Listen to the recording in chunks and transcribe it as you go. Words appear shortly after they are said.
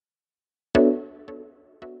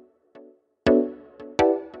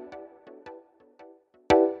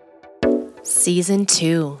Season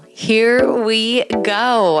 2. Here we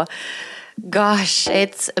go. Gosh,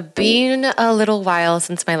 it's been a little while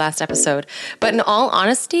since my last episode, but in all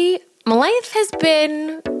honesty, my life has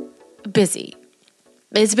been busy.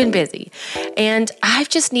 It's been busy, and I've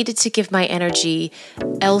just needed to give my energy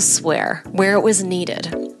elsewhere where it was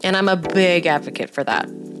needed, and I'm a big advocate for that.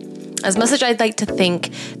 As much as I'd like to think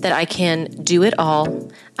that I can do it all,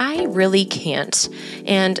 I really can't.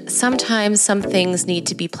 And sometimes some things need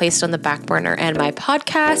to be placed on the back burner, and my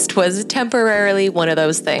podcast was temporarily one of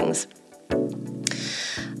those things.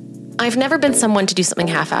 I've never been someone to do something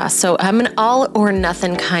half-assed, so I'm an all or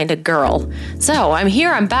nothing kind of girl. So I'm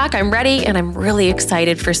here, I'm back, I'm ready, and I'm really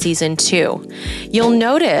excited for season 2. You'll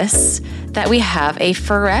notice that we have a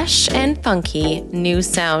fresh and funky new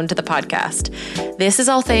sound to the podcast. This is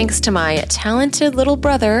all thanks to my talented little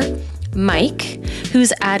brother, Mike,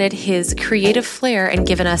 who's added his creative flair and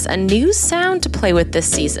given us a new sound to play with this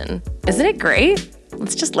season. Isn't it great?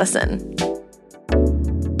 Let's just listen.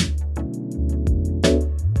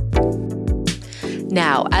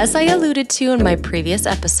 Now, as I alluded to in my previous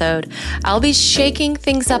episode, I'll be shaking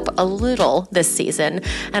things up a little this season,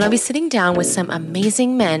 and I'll be sitting down with some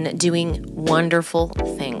amazing men doing wonderful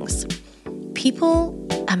things. People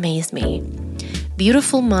amaze me.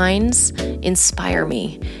 Beautiful minds inspire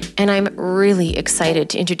me, and I'm really excited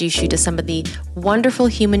to introduce you to some of the wonderful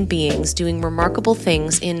human beings doing remarkable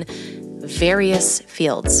things in various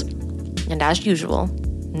fields. And as usual,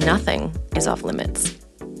 nothing is off limits.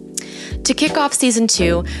 To kick off season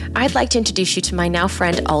 2, I'd like to introduce you to my now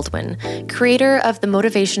friend Aldwin, creator of the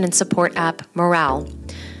motivation and support app Morale.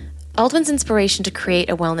 Aldwin's inspiration to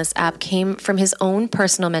create a wellness app came from his own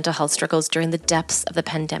personal mental health struggles during the depths of the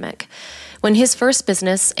pandemic. When his first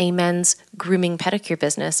business, a men's grooming pedicure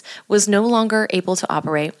business, was no longer able to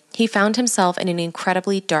operate, he found himself in an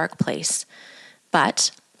incredibly dark place.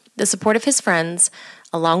 But the support of his friends,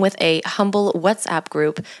 along with a humble WhatsApp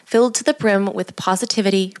group filled to the brim with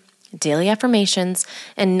positivity, daily affirmations,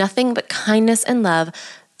 and nothing but kindness and love,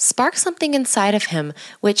 sparked something inside of him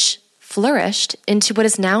which flourished into what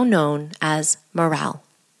is now known as Morale.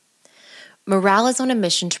 Morale is on a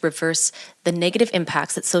mission to reverse the negative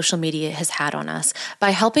impacts that social media has had on us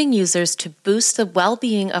by helping users to boost the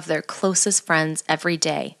well-being of their closest friends every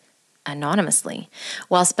day, anonymously,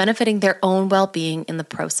 whilst benefiting their own well-being in the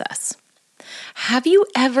process. Have you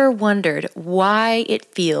ever wondered why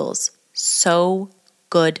it feels so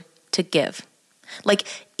good to give? Like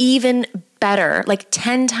even better, like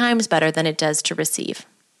 10 times better than it does to receive.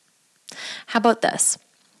 How about this?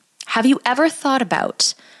 Have you ever thought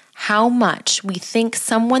about how much we think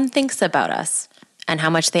someone thinks about us and how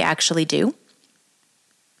much they actually do?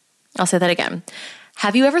 I'll say that again.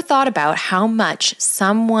 Have you ever thought about how much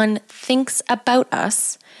someone thinks about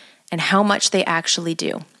us and how much they actually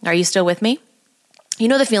do? Are you still with me? You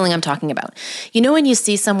know the feeling I'm talking about. You know when you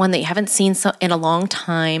see someone that you haven't seen in a long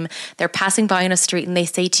time, they're passing by on a street and they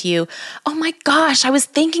say to you, "Oh my gosh, I was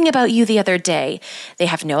thinking about you the other day." They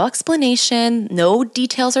have no explanation, no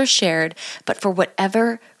details are shared, but for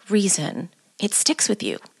whatever reason, it sticks with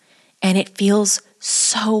you and it feels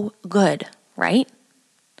so good, right?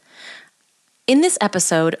 In this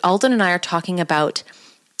episode, Alden and I are talking about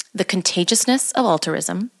the contagiousness of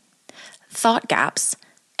altruism, thought gaps,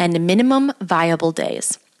 and minimum viable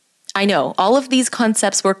days. I know, all of these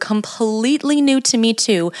concepts were completely new to me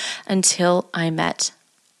too until I met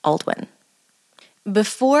Aldwin.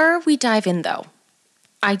 Before we dive in though,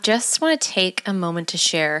 I just want to take a moment to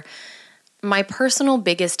share my personal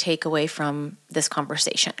biggest takeaway from this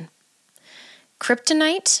conversation.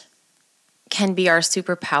 Kryptonite can be our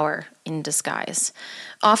superpower in disguise.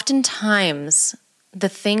 Oftentimes, the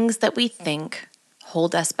things that we think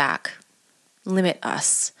hold us back, limit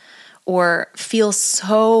us, or feel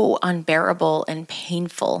so unbearable and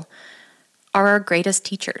painful are our greatest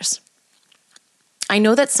teachers. I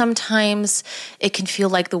know that sometimes it can feel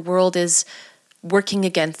like the world is working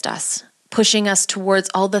against us, pushing us towards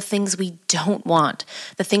all the things we don't want,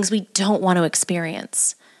 the things we don't want to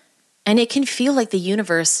experience. And it can feel like the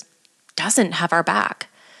universe doesn't have our back,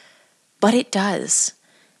 but it does.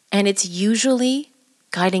 And it's usually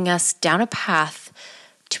guiding us down a path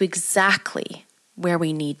to exactly where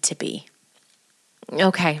we need to be.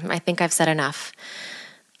 Okay, I think I've said enough.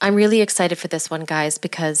 I'm really excited for this one, guys,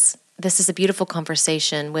 because this is a beautiful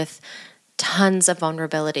conversation with tons of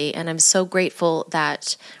vulnerability, and I'm so grateful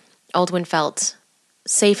that Aldwin felt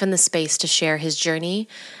safe in the space to share his journey,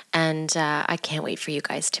 and I can't wait for you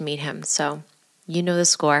guys to meet him. So you know the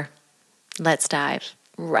score. Let's dive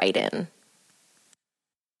right in.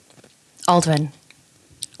 Aldwin,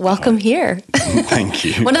 Welcome here. Thank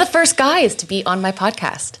you. One of the first guys to be on my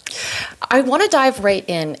podcast. I want to dive right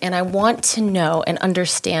in, and I want to know and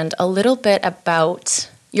understand a little bit about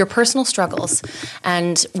your personal struggles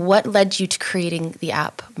and what led you to creating the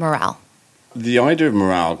app Morale. The idea of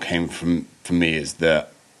morale came from, for me, is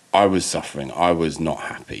that I was suffering. I was not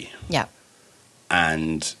happy. Yeah.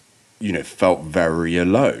 And, felt very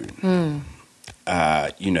alone.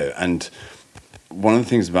 And one of the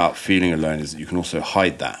things about feeling alone is that you can also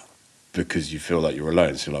hide that because you feel like you're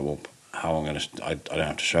alone. So you're like, well, how am I going to, I don't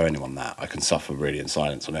have to show anyone that. I can suffer really in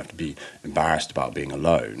silence. I don't have to be embarrassed about being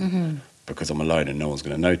alone because I'm alone and no one's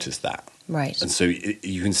going to notice that. Right. And so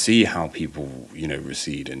you can see how people,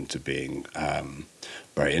 recede into being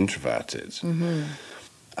very introverted.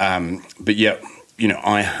 But yet,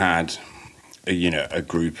 I had, a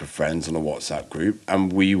group of friends on a WhatsApp group,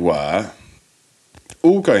 and we were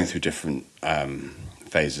all going through different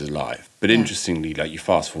phases of life. But interestingly, like you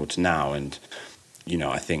fast forward to now, and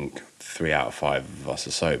I think 3 out of 5 of us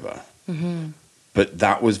are sober. But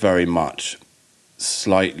that was very much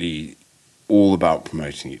slightly all about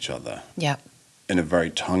promoting each other. Yeah. In a very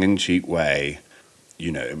tongue-in-cheek way.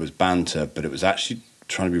 It was banter, but it was actually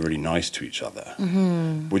trying to be really nice to each other,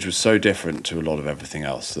 which was so different to a lot of everything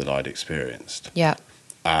else that I'd experienced. Yeah.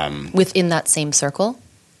 Within that same circle?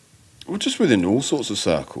 Well, just within all sorts of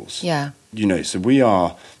circles. Yeah. So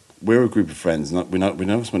we're a group of friends. We never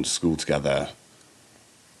went to school together.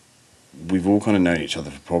 We've all kind of known each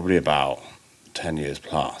other for probably about 10 years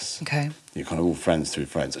plus. Okay. You're kind of all friends through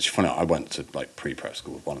friends. Actually, funny, I went to like pre-prep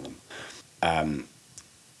school with one of them.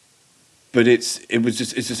 But it's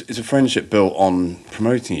a friendship built on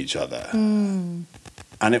promoting each other. And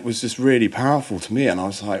it was just really powerful to me. And I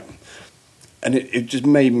was like, and it just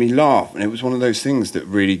made me laugh. And it was one of those things that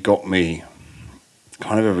really got me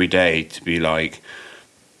kind of every day to be like,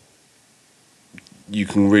 you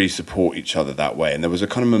can really support each other that way. And there was a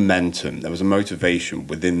kind of momentum, there was a motivation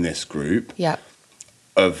within this group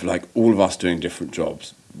of like all of us doing different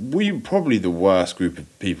jobs. We were probably the worst group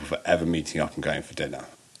of people for ever meeting up and going for dinner.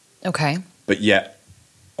 Okay. But yet,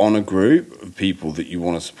 on a group of people that you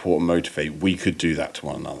want to support and motivate, we could do that to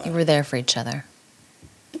one another. You were there for each other.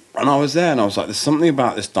 And I was there and I was like, there's something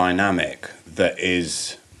about this dynamic that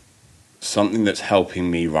is something that's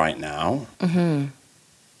helping me right now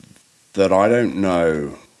that I don't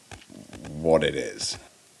know what it is.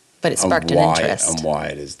 But it sparked an interest. And why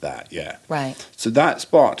it is that, yeah. Right. So that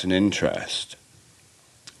sparked an interest.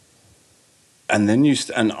 And then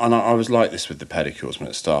I was like this with the pedicures when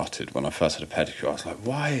it started. When I first had a pedicure, I was like,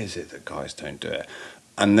 why is it that guys don't do it?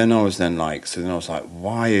 And then I was like,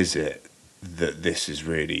 why is it that this is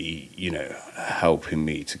really, helping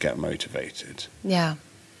me to get motivated? Yeah.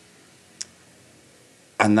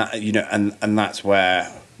 And that, and that's where,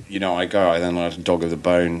 I go, I then have a dog of the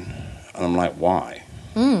bone, and I'm like, why?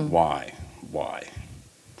 Why?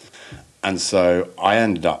 And so I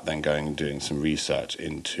ended up then going and doing some research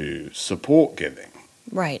into support giving.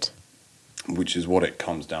 Right. Which is what it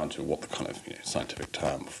comes down to, what the kind of scientific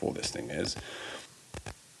term for this thing is.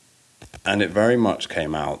 And it very much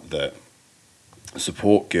came out that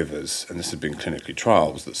support givers, and this has been clinically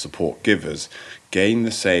trialed, was that support givers gain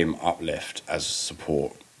the same uplift as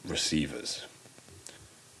support receivers.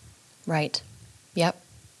 Right. Yep.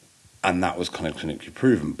 And that was kind of clinically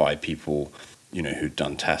proven by people who'd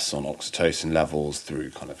done tests on oxytocin levels through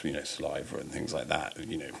kind of, saliva and things like that,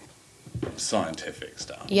 scientific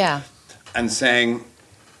stuff. Yeah. And saying,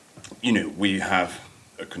 we have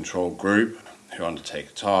a control group who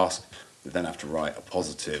undertake a task, they then have to write a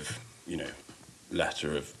positive,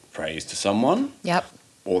 letter of praise to someone. Yep.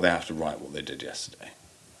 Or they have to write what they did yesterday.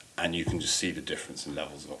 And you can just see the difference in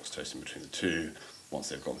levels of oxytocin between the two once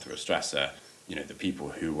they've gone through a stressor. The people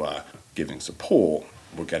who were giving support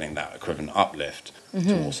were getting that equivalent uplift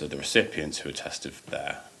to also the recipients who were tested for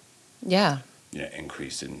their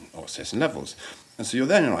increase in oxytocin levels. And so you're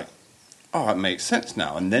like, oh, it makes sense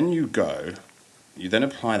now. And then you then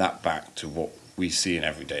apply that back to what we see in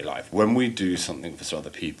everyday life. When we do something for other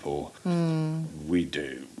people, we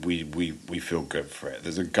feel good for it.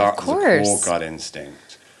 There's a core gut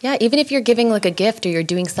instinct. Yeah, even if you're giving like a gift or you're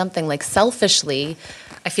doing something like selfishly,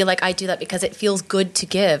 I feel like I do that because it feels good to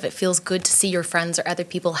give. It feels good to see your friends or other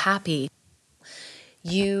people happy.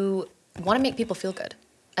 You want to make people feel good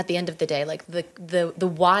at the end of the day. Like the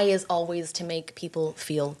why is always to make people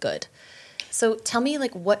feel good. So tell me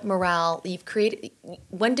like what Morale you've created.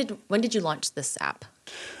 When did you launch this app?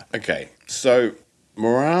 Okay, so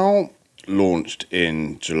Morale launched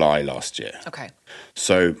in July last year. Okay.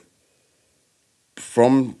 So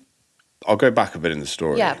from I'll go back a bit in the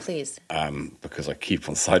story. Yeah, please. Because I keep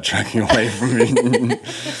on sidetracking away from me.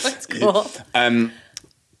 That's cool.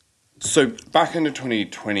 So back into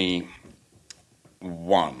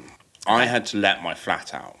 2021, I had to let my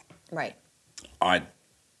flat out. Right. I,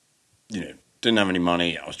 didn't have any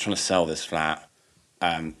money. I was trying to sell this flat.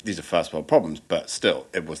 These are first world problems, but still,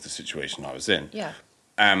 it was the situation I was in. Yeah.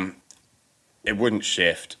 It wouldn't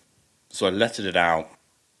shift, so I letted it out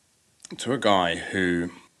to a guy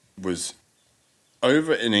who was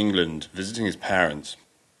over in England visiting his parents,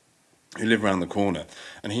 who live around the corner,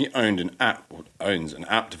 and he owns an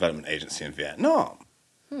app development agency in Vietnam.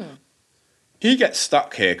 He gets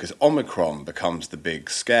stuck here because Omicron becomes the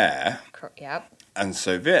big scare. Yep. And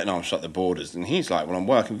so Vietnam shut the borders, and he's like, well, I'm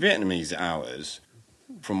working Vietnamese hours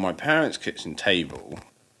from my parents' kitchen table,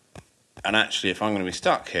 and actually, if I'm going to be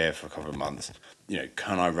stuck here for a couple of months,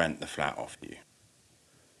 can I rent the flat off you?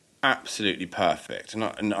 Absolutely perfect.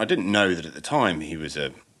 And I didn't know that at the time he was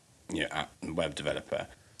a app and web developer.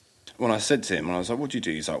 When I said to him, I was like, what do you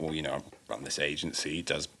do? He's like, well, I run this agency, he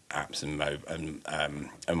does apps and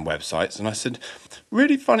websites. And I said,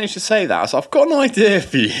 really funny you should say that. I said, I've got an idea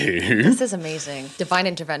for you. This is amazing. Divine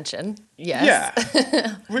intervention. Yes.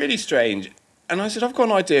 Yeah. Really strange. And I said, I've got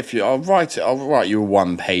an idea for you. I'll write you a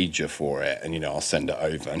one-pager for it, and, I'll send it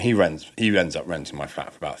over. And he ends up renting my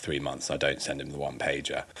flat for about 3 months. I don't send him the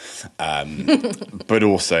one-pager. But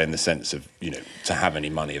also in the sense of, to have any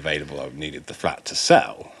money available, I needed the flat to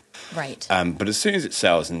sell. Right. But as soon as it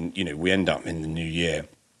sells and, we end up in the new year,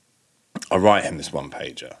 I write him this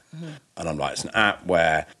one-pager. And I'm like, it's an app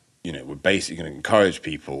where, we're basically going to encourage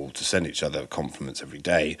people to send each other compliments every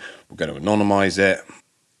day. We're going to anonymize it.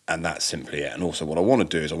 And that's simply it. And also what I want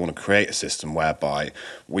to do is I want to create a system whereby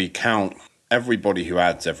we count everybody who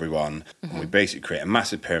adds everyone, and we basically create a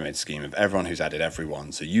massive pyramid scheme of everyone who's added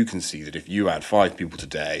everyone. So you can see that if you add 5 people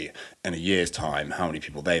today, in a year's time, how many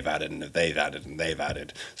people they've added, and if they've added, and they've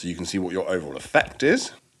added. So you can see what your overall effect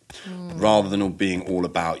is, rather than being all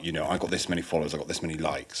about, I got this many followers, I got this many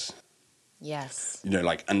likes. Yes.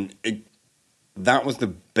 That was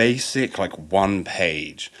the basic, one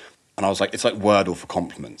page. And I was like, it's like Wordle for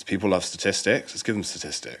compliments. People love statistics. Let's give them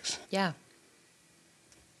statistics. Yeah.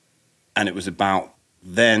 And it was about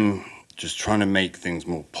then just trying to make things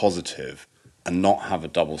more positive and not have a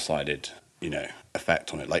double-sided,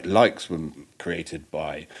 effect on it. Like likes were created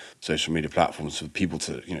by social media platforms for people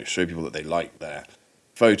to, show people that they like their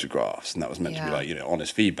photographs. And that was meant to be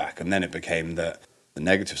honest feedback. And then it became that the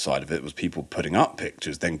negative side of it was people putting up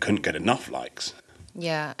pictures then couldn't get enough likes.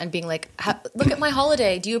 Yeah, and being like, look at my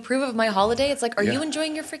holiday. Do you approve of my holiday? It's like, are you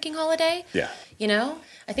enjoying your freaking holiday? Yeah.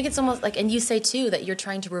 I think it's almost like, and you say too that you're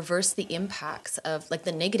trying to reverse the impacts of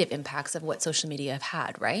the negative impacts of what social media have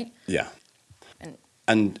had, right? Yeah.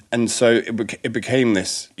 And so it became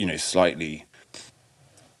this, slightly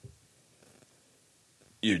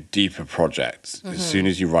deeper project as soon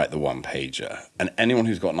as you write the one pager. And anyone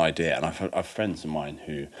who's got an idea, and I've friends of mine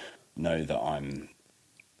who know that I'm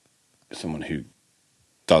someone who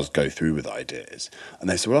does go through with ideas, and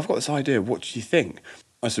they say, well, I've got this idea, what do you think?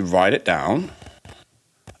 I said, write it down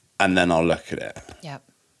and then I'll look at it. Yep.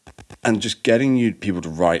 And just getting people to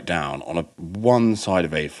write down on one side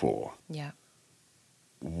of A4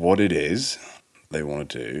 what it is they want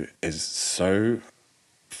to do is so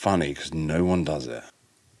funny because no one does it.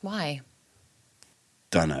 Why?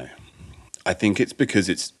 Don't know. I think it's because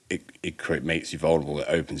it makes you vulnerable, it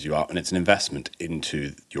opens you up, and it's an investment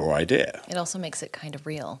into your idea. It also makes it kind of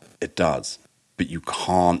real. It does. But you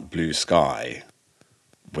can't blue sky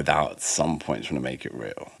without at some point trying to make it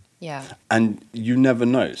real. Yeah. And you never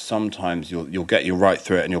know. Sometimes you'll write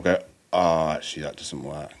through it and you'll go, actually that doesn't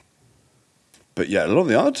work. But yeah, a lot of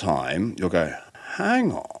the other time you'll go,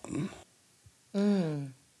 hang on.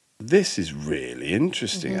 This is really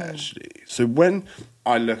interesting, actually. So when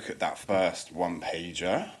I look at that first one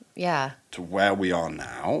pager to where we are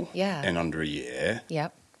now in under a year,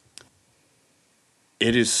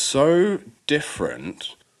 it is so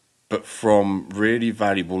different, but from really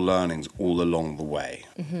valuable learnings all along the way.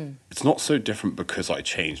 It's not so different because I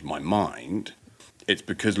changed my mind. It's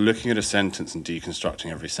because looking at a sentence and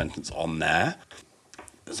deconstructing every sentence on there,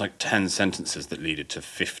 there's like 10 sentences that lead to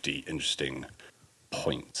 50 interesting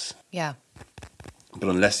points. Yeah. But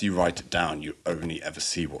unless you write it down, you only ever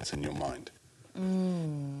see what's in your mind.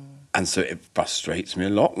 And so it frustrates me a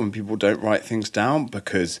lot when people don't write things down,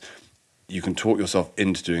 because you can talk yourself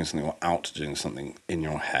into doing something or out to doing something in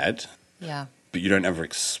your head. Yeah. But you don't ever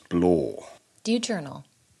explore. Do you journal?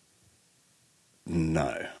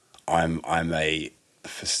 No. I'm a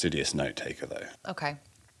fastidious note taker though. Okay.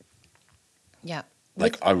 Yeah.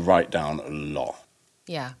 I write down a lot.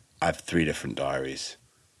 Yeah. I have 3 different diaries.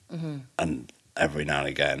 And every now and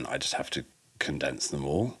again, I just have to condense them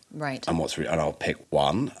all. Right. And and I'll pick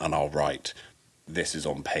one, and I'll write, this is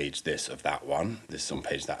on page this of that one. This is on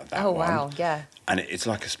page that of that one. Oh, wow. Yeah. And it's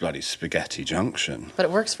like a bloody spaghetti junction. But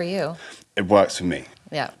it works for you. It works for me.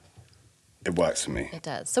 Yeah. It works for me. It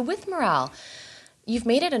does. So with Morale, you've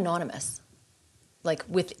made it anonymous, like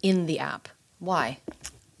within the app. Why?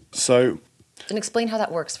 So... And explain how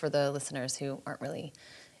that works for the listeners who aren't really,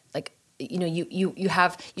 like, you know, you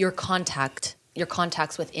have your contacts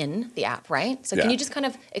within the app, right? So can you just kind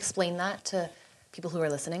of explain that to people who are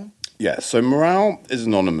listening? Yeah, so Morale is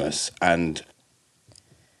anonymous, and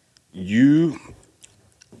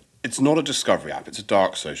it's not a discovery app, it's a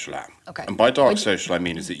dark social app. Okay. And by dark social, I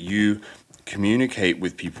mean is that you communicate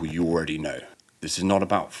with people you already know. This is not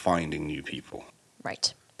about finding new people.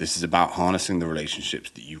 Right. This is about harnessing the relationships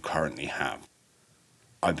that you currently have.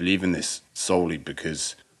 I believe in this solely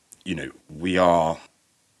because, you know, we are,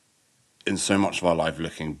 in so much of our life,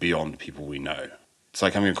 looking beyond people we know. It's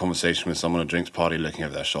like having a conversation with someone at a drinks party looking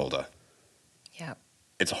over their shoulder. Yeah.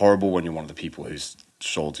 It's horrible when you're one of the people whose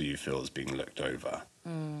shoulder you feel is being looked over.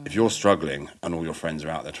 If you're struggling and all your friends are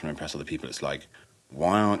out there trying to impress other people, it's like,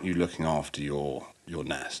 why aren't you looking after your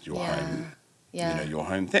nest, your home, you know, your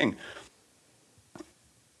home thing?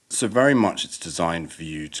 So very much it's designed for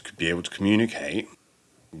you to be able to communicate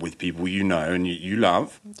with people you know and you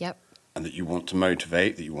love. Yep. And that you want to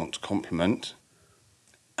motivate, that you want to compliment.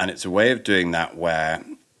 And it's a way of doing that where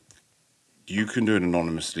you can do it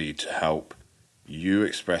anonymously to help you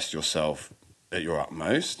express yourself at your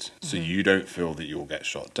utmost, so you don't feel that you'll get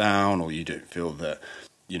shot down, or you don't feel that,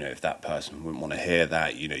 you know, if that person wouldn't want to hear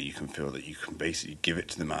that, you know, you can feel that you can basically give it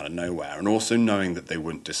to them out of nowhere, and also knowing that they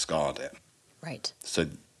wouldn't discard it. Right. So,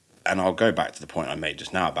 and I'll go back to the point I made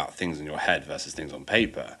just now about things in your head versus things on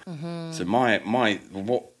paper. So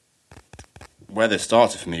where this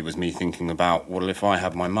started for me was me thinking about, well, if I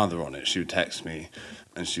had my mother on it, she would text me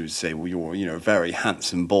and she would say, well, you're, you know, a very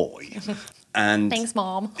handsome boy. And thanks,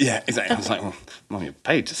 Mom. Yeah, exactly. I was like, well, Mom, you're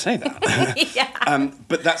paid to say that. Yeah.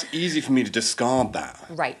 But that's easy for me to discard that.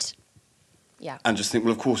 Right. Yeah. And just think,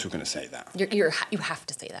 well, of course you're going to say that. You have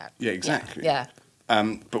to say that. Yeah, exactly. Yeah.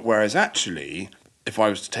 But whereas actually, if I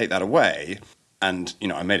was to take that away, and, you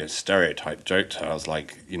know, I made a stereotype joke to her. I was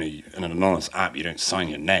like, you know, in an anonymous app, you don't sign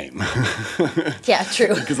your name. Yeah,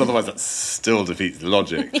 true. Because otherwise that still defeats the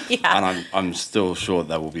logic. Yeah. And I'm still sure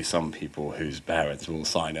there will be some people whose parents will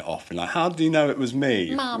sign it off and like, how do you know it was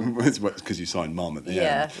me? Mom. It's because you signed Mom at the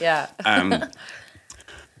end. Yeah.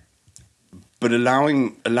 But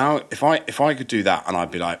if I could do that and I'd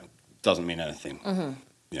be like, doesn't mean anything.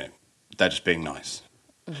 You know, they're just being nice.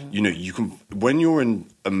 You know, you can, when you're in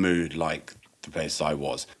a mood like the place I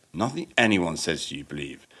was, nothing anyone says to you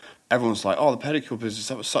believe. Everyone's like, oh, the pedicure business,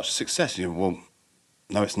 that was such a success. You know, well,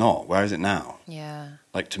 no, it's not. Where is it now? Yeah.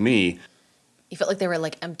 Like, to me... You felt like they were,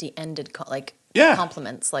 like, empty-ended,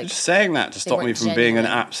 compliments. Like, just saying that to stop me from being an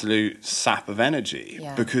genuine. absolute sap of energy.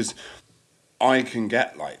 Yeah. Because I can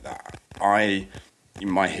get like that.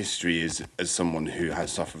 My history is as someone who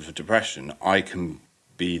has suffered from depression, I can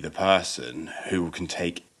be the person who can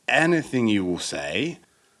take anything you will say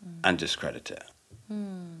and discredit it.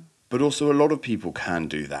 But also a lot of people can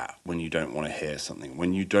do that when you don't want to hear something,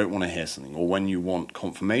 or when you want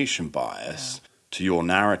confirmation bias to your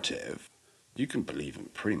narrative. You can believe in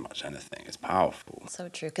pretty much anything. It's powerful. So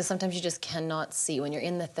true, because sometimes you just cannot see, when you're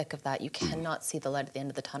in the thick of that, you cannot see the light at the end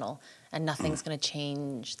of the tunnel, and nothing's going to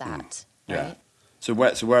change that, Yeah. right? So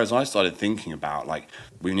whereas I started thinking about, like,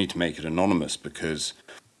 we need to make it anonymous because,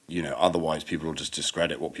 you know, otherwise people will just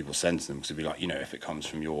discredit what people send to them, because it'd be like, you know, if it comes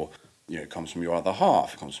from your, you know, it comes from your other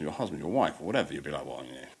half, it comes from your husband, your wife, or whatever, you'd be like, well,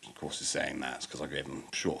 you know, of course he's saying that because I gave him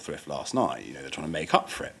short thrift last night. You know, they're trying to make up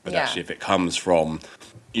for it. But actually, if it comes from,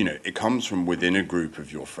 you know, it comes from within a group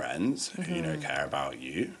of your friends who, you know, care about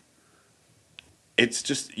you, it's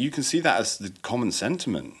just, you can see that as the common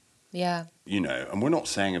sentiment. Yeah. You know, and we're not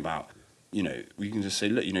saying about, you know, we can just say,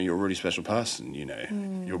 look, you know, you're a really special person, you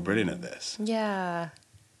know, you're brilliant at this. Yeah.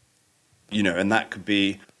 You know, and that could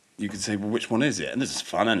be, you could say, well, which one is it? And there's this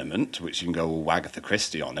fun element to which you can go all Agatha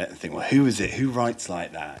Christie on it and think, well, who is it? Who writes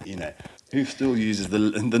like that? You know, who still uses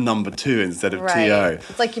the number 2 instead of TO?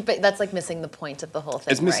 It's like that's like missing the point of the whole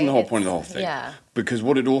thing. It's missing the whole point of the whole thing. Yeah. Because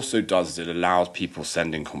what it also does is it allows people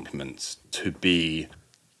sending compliments to be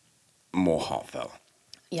more heartfelt.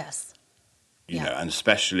 Yes. You know, and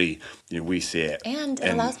especially, you know, we see it. And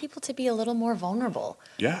it allows people to be a little more vulnerable.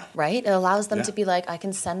 Yeah. Right? It allows them to be like, I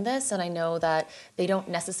can send this and I know that they don't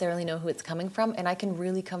necessarily know who it's coming from, and I can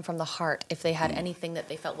really come from the heart if they had anything that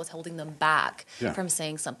they felt was holding them back from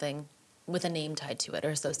saying something with a name tied to it or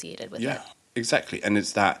associated with it. Yeah, exactly. And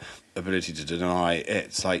it's that ability to deny it.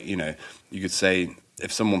 It's like, you know, you could say,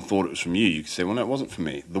 if someone thought it was from you, you could say, well, no, it wasn't from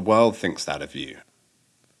me. The world thinks that of you.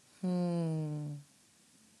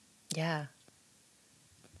 Yeah.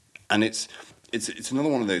 And it's another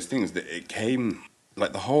one of those things that it came,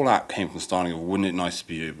 like the whole app came from the starting of, wouldn't it nice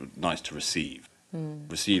to receive?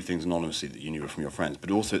 Receive things anonymously that you knew were from your friends.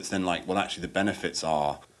 But also it's then like, well, actually the benefits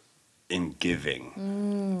are in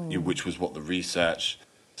giving, which was what the research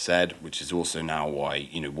said, which is also now why,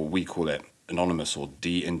 you know, what we call it anonymous or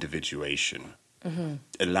de-individuation.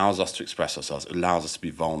 It allows us to express ourselves. It allows us to be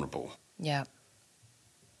vulnerable. Yeah.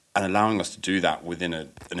 And allowing us to do that within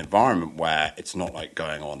an environment where it's not like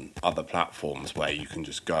going on other platforms where you can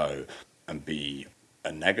just go and be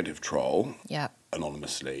a negative troll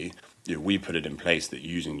anonymously. You know, we put it in place that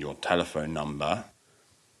using your telephone number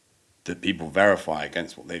that people verify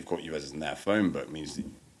against what they've got you as in their phone book means that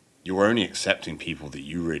you're only accepting people that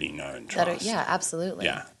you really know and trust. Yeah, absolutely.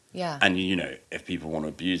 Yeah. And, you know, if people want to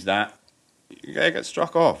abuse that, you get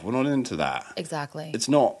struck off. We're not into that. Exactly. It's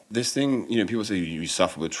not this thing, you know, people say you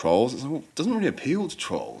suffer with trolls. It's like, well, it doesn't really appeal to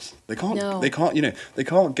trolls. They can't, you know, they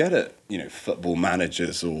can't get at, you know, football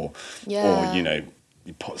managers or, you know,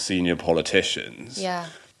 senior politicians. Yeah.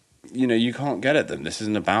 You know, you can't get at them. This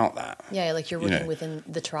isn't about that. Yeah, like you're working within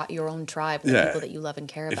your own tribe, the people that you love and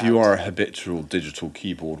care about. If you are a habitual digital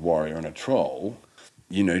keyboard warrior and a troll,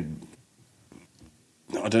 you know,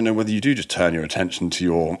 I don't know whether you do just turn your attention to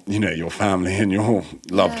your, you know, your family and your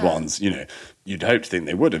loved ones. You know, you'd hope to think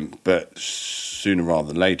they wouldn't, but sooner rather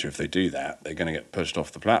than later, if they do that, they're going to get pushed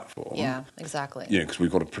off the platform. Yeah, exactly. You know, because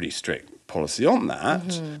we've got a pretty strict policy on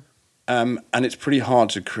that. And it's pretty hard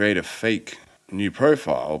to create a fake new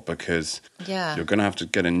profile because you're going to have to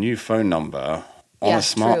get a new phone number on a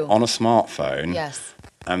smartphone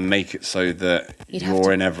and make it so that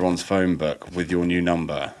you're in everyone's phone book with your new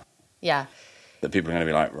number. Yeah. That people are going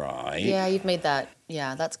to be like, right. Yeah, you've made that.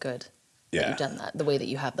 Yeah, that's good. Yeah. That you've done that the way that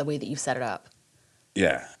you've set it up.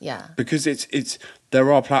 Yeah. Yeah. Because it's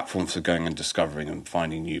there are platforms for going and discovering and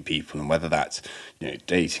finding new people, and whether that's, you know,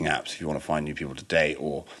 dating apps if you want to find new people to date,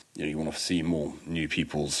 or, you know, you want to see more new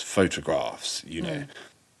people's photographs, you know.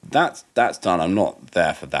 That's done. I'm not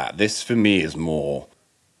there for that. This for me is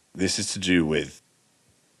to do with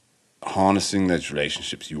harnessing those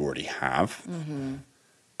relationships you already have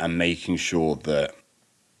and making sure that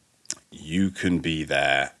you can be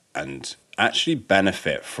there and actually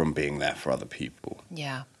benefit from being there for other people.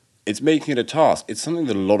 Yeah. It's making it a task. It's something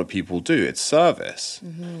that a lot of people do. It's service.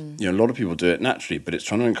 You know, a lot of people do it naturally, but it's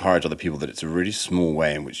trying to encourage other people that it's a really small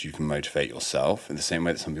way in which you can motivate yourself, in the same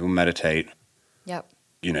way that some people meditate. Yep.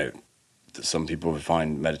 You know, that some people would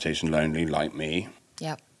find meditation lonely, like me.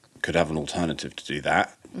 Yep. Could have an alternative to do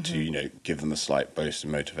that, to, you know, give them a slight boost of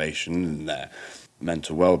motivation and their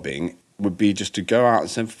mental well-being, would be just to go out and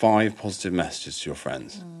send 5 positive messages to your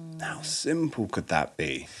friends. How simple could that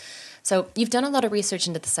be? So you've done a lot of research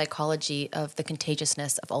into the psychology of the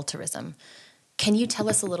contagiousness of altruism. Can you tell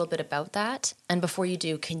us a little bit about that? And before you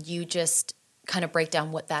do, can you just kind of break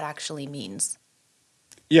down what that actually means?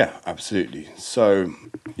 Yeah, absolutely. So,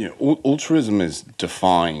 you know, altruism is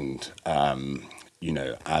defined, you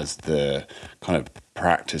know, as the kind of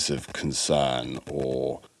practice of concern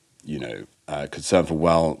or, you know, concern for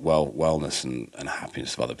wellness and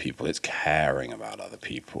happiness of other people. It's caring about other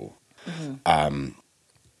people.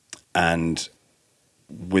 And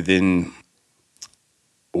within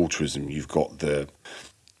altruism, you've got the,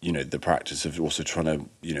 you know, the practice of also trying to,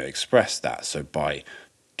 you know, express that. So by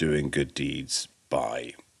doing good deeds,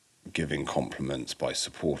 by giving compliments, by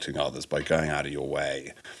supporting others, by going out of your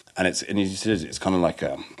way. And it's kind of like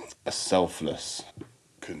a selfless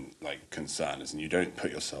concern, and you don't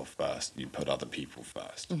put yourself first, you put other people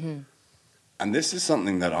first. And this is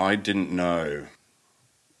something that I didn't know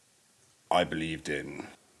I believed in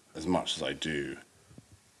as much as I do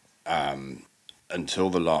until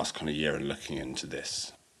the last kind of year and looking into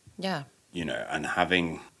this. Yeah. You know, and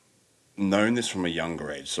having known this from a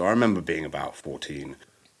younger age. So I remember being about 14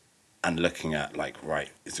 and looking at, like, right,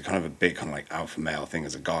 it's a kind of a big kind of like alpha male thing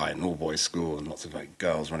as a guy in an all-boys school and lots of like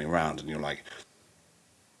girls running around, and you're like,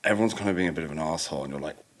 everyone's kind of being a bit of an asshole, and you're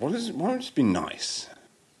like, why don't you just be nice?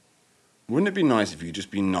 Wouldn't it be nice if you could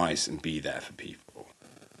just be nice and be there for people?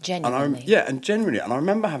 Genuinely. And genuinely. And I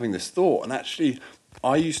remember having this thought, and actually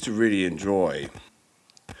I used to really enjoy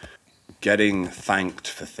getting thanked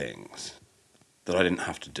for things that I didn't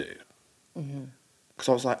have to do. Because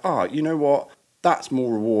I was like, you know what? That's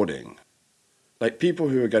more rewarding. Like, people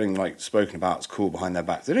who are getting, like, spoken about as cool behind their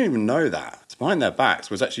backs, they don't even know that. It's behind their backs,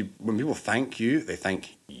 whereas actually when people thank you, they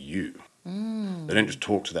thank you. They don't just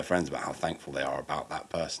talk to their friends about how thankful they are about that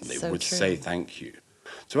person. They So would true. say thank you.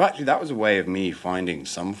 So actually, that was a way of me finding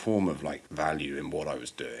some form of like value in what I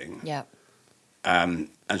was doing, Yeah. and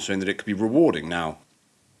showing that it could be rewarding. Now,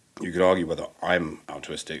 you could argue whether I'm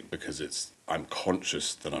altruistic because I'm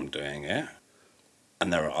conscious that I'm doing it,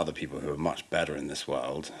 and there are other people who are much better in this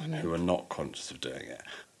world who are not conscious of doing it.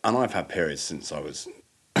 And I've had periods since I was,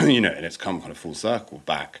 and it's come kind of full circle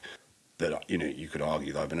back that, you could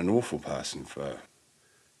argue that I've been an awful person for,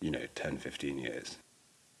 10, 15 years.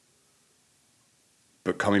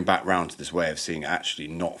 But coming back round to this way of seeing actually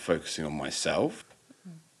not focusing on myself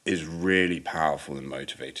is really powerful in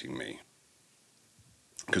motivating me.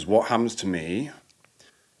 Because what happens to me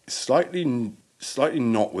is slightly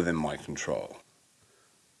not within my control.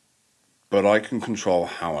 But I can control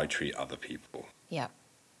how I treat other people. Yeah.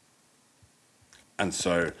 And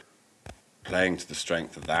so, playing to the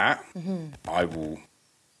strength of that, I will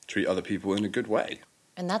treat other people in a good way.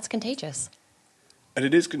 And that's contagious. And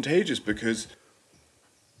it is contagious because,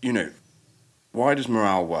 why does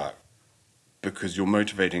morale work? Because you're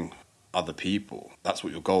motivating other people. That's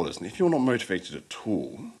what your goal is. And if you're not motivated at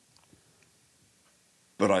all,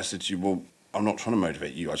 but I said to you, well, I'm not trying to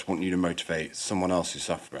motivate you. I just want you to motivate someone else who's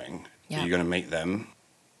suffering. Yeah. You're going to make them,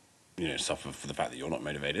 suffer for the fact that you're not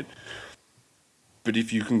motivated. But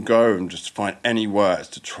if you can go and just find any words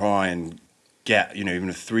to try and get, even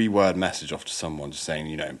a 3-word message off to someone just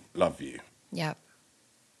saying, love you. Yeah.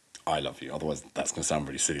 I love you. Otherwise, that's going to sound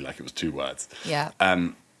really silly, like it was 2 words. Yeah.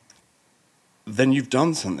 Then you've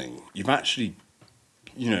done something. You've actually,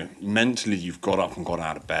 mentally you've got up and got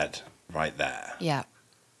out of bed right there. Yeah.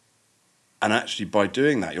 And actually by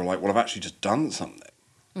doing that, you're like, well, I've actually just done something.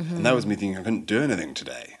 And that was me thinking I couldn't do anything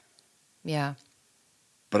today. Yeah.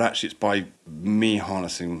 But actually it's by me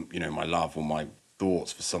harnessing, my love or my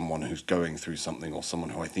thoughts for someone who's going through something or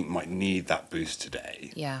someone who I think might need that boost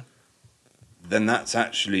today. Yeah. Then that's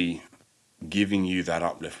actually giving you that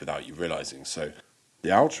uplift without you realizing. So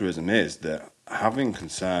the altruism is that having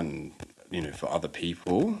concern, for other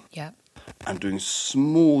people Yeah. and doing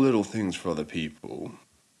small little things for other people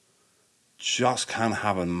just can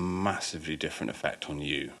have a massively different effect on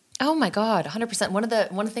you. Oh my God,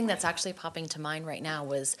 100%. One thing that's actually popping to mind right now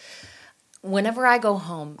was whenever I go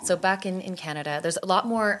home. So back in Canada, there's a lot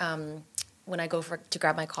more. When I go to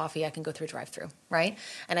grab my coffee, I can go through a drive-through, right?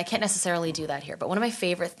 And I can't necessarily do that here. But one of my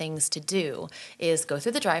favorite things to do is go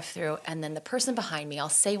through the drive-through, and then the person behind me, I'll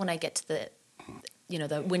say when I get to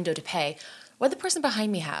the window to pay, what did the person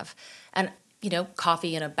behind me have? And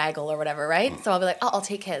coffee in a bagel or whatever, right? So I'll be like, oh, I'll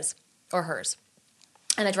take his or hers.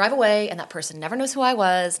 And I drive away, and that person never knows who I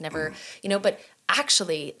was, never, but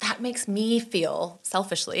actually that makes me feel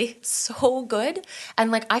selfishly so good.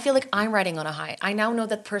 And like, I feel like I'm riding on a high. I now know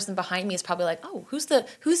that the person behind me is probably like, oh, who's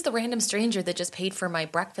the random stranger that just paid for my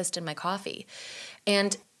breakfast and my coffee?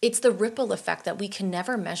 And it's the ripple effect that we can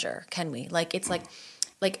never measure, can we? Like, it's like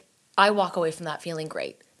I walk away from that feeling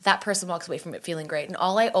great. That person walks away from it feeling great. And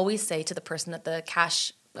all I always say to the person at the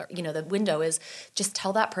cash, the window is just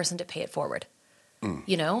tell that person to pay it forward.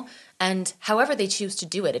 And however they choose to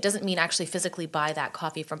do it, it doesn't mean actually physically buy that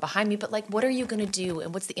coffee from behind me, but like, what are you going to do?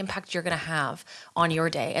 And what's the impact you're going to have on your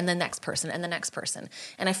day and the next person and the next person?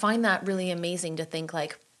 And I find that really amazing to think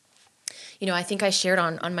like, I think I shared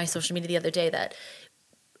on my social media the other day that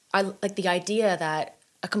I like the idea that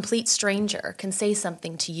a complete stranger can say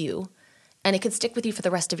something to you and it could stick with you for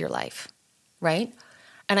the rest of your life. Right.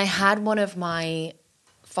 And I had one of my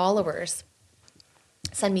followers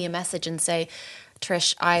send me a message and say,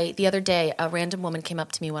 Trish, the other day, a random woman came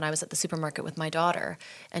up to me when I was at the supermarket with my daughter,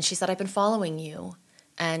 and she said, I've been following you,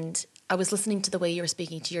 and I was listening to the way you were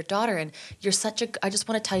speaking to your daughter, and I just want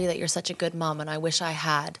to tell you that you're such a good mom, and I wish I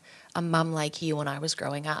had a mom like you when I was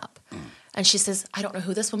growing up. And she says, I don't know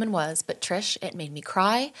who this woman was, but Trish, it made me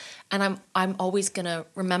cry, and I'm always going to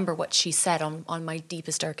remember what she said on my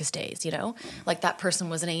deepest, darkest days, Like that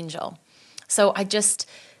person was an angel. So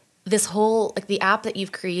this whole, like the app that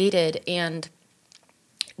you've created and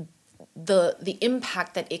the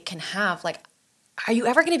impact that it can have, like, are you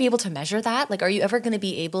ever going to be able to measure that? Like, are you ever going to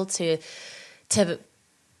be able to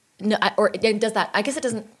no, or does that, I guess it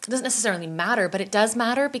doesn't necessarily matter, but it does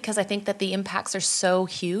matter because I think that the impacts are so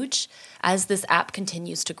huge as this app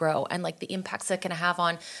continues to grow and like the impacts that it can have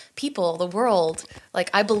on people, the world.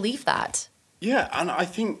 Like, I believe that. Yeah. And I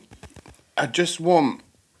think I just want,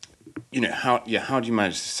 how do you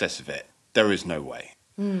manage the success of it? There is no way.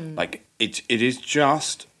 Like it is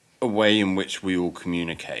just a way in which we all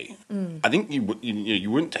communicate. I think you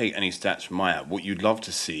wouldn't take any stats from my app. What you'd love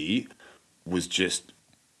to see was just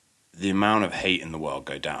the amount of hate in the world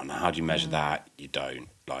go down. Now, how do you measure that? You don't.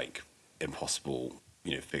 Like, impossible,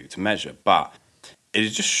 figure to measure. But it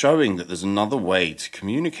is just showing that there's another way to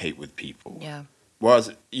communicate with people. Yeah.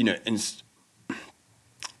 Whereas,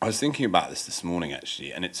 I was thinking about this morning,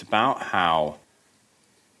 actually, and it's about how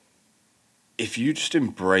if you just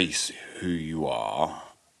embrace who you are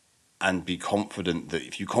and be confident that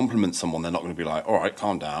if you compliment someone, they're not going to be like, all right,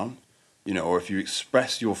 calm down. Or if you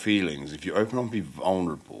express your feelings, if you open up and be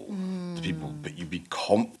vulnerable to people, but you be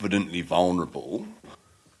confidently vulnerable,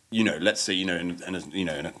 let's say, in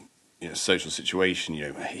a social situation,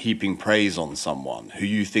 heaping praise on someone who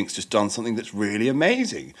you think's just done something that's really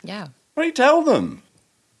amazing. Yeah. Right, tell them.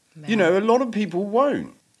 Man. A lot of people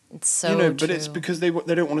won't. It's so but true. it's because they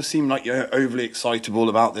don't want to seem like you're overly excitable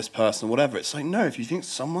about this person or whatever. It's like, no, if you think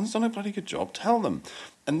someone's done a bloody good job, tell them.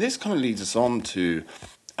 And this kind of leads us on to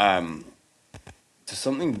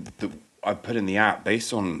something that I put in the app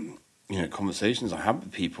based on conversations I had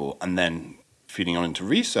with people, and then feeding on into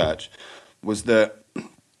research, was that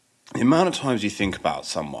the amount of times you think about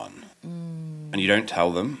someone and you don't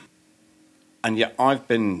tell them, and yet I've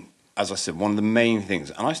been, as I said, one of the main things,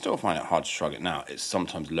 and I still find it hard to shrug it now, is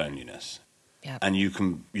sometimes loneliness. Yeah. And you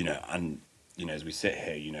can, as we sit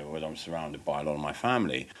here, where I'm surrounded by a lot of my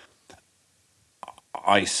family,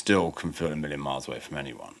 I still can feel a million miles away from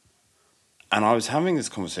anyone. And I was having this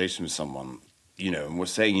conversation with someone, and we're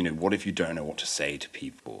saying, what if you don't know what to say to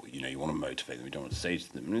people? You want to motivate them, you don't know what to say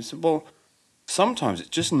to them. And I said, well, sometimes it's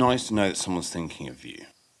just nice to know that someone's thinking of you.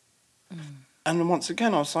 And then once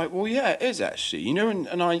again, I was like, well, yeah, it is actually,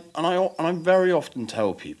 and I very often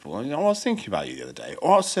tell people, I was thinking about you the other day,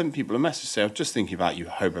 or I'll send people a message, say, I was just thinking about you,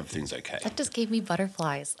 hope everything's okay. That just gave me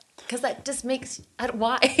butterflies, because that just makes,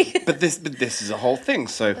 why? but this is a whole thing.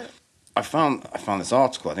 So I found this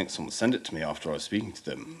article, I think someone sent it to me after I was speaking to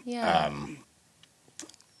them. Yeah.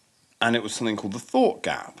 And it was something called the thought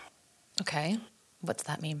gap. Okay. What's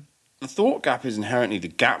that mean? The thought gap is inherently the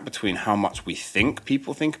gap between how much we think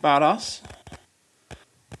people think about us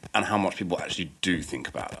and how much people actually do think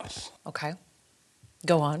about us. Okay.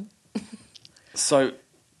 Go on. So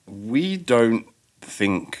we don't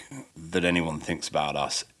think that anyone thinks about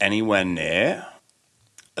us anywhere near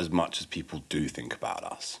as much as people do think about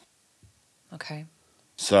us. Okay.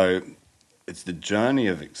 So it's the journal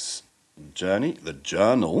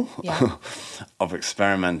Yeah. of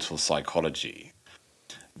experimental psychology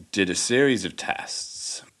did a series of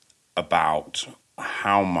tests about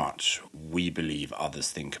how much we believe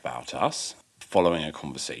others think about us following a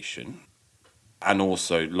conversation, and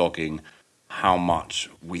also logging how much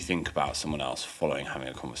we think about someone else following having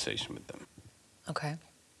a conversation with them. Okay.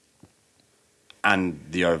 And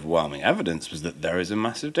the overwhelming evidence was that there is a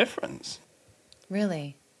massive difference.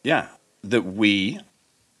 Really? Yeah, that we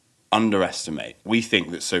underestimate. We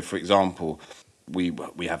think that, so for example, we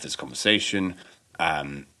have this conversation,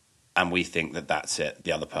 and we think that that's it.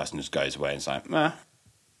 The other person just goes away and is like,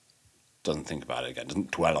 doesn't think about it again,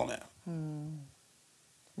 doesn't dwell on it.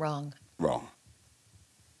 Wrong.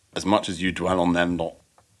 As much as you dwell on them not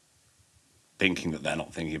thinking that they're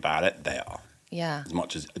not thinking about it, they are. Yeah.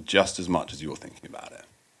 Just as much as you're thinking about it.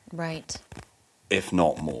 Right. If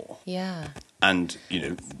not more. Yeah. And,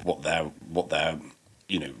 what their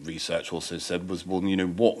research also said was,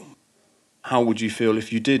 well, how would you feel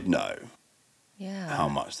if you did know how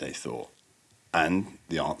much they thought? And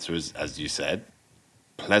the answer is, as you said,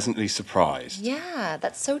 pleasantly surprised. Yeah,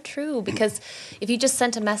 that's so true. Because if you just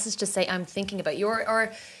sent a message to say, I'm thinking about you,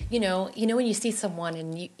 or when you see someone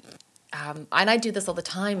and you, and I do this all the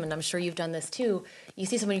time, and I'm sure you've done this too, you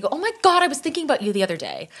see someone, you go, oh my God, I was thinking about you the other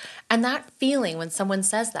day. And that feeling when someone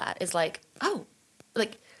says that is like, oh,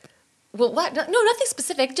 like, well, what? No, nothing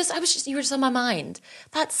specific. You were just on my mind.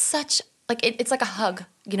 That's such, like, it's like a hug.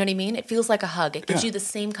 You know what I mean? It feels like a hug. It gives you the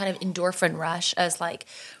same kind of endorphin rush as like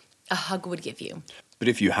a hug would give you. But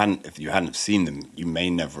if you hadn't seen them, you may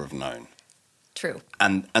never have known. True.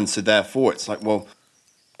 And so therefore, it's like, well,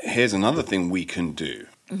 here's another thing we can do.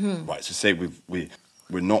 Mm-hmm. Right. So say we're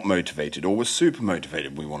not motivated, or we're super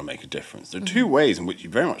motivated. We want to make a difference. There are two ways in which you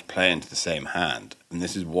very much play into the same hand, and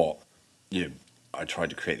this is what I tried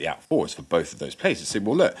to create the app for, is for both of those places. Say,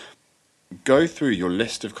 well, look, go through your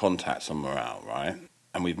list of contacts on morale, right?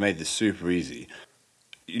 And we've made this super easy.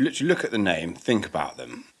 You literally look at the name, think about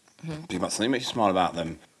them. Think about something that makes you smile about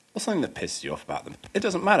them, or something that pisses you off about them. It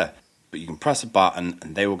doesn't matter. But you can press a button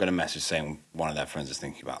and they will get a message saying one of their friends is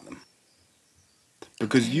thinking about them.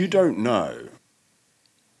 Because you don't know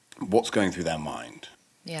what's going through their mind.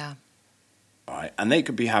 Yeah. Right? And they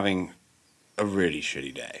could be having a really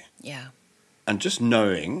shitty day. Yeah. And just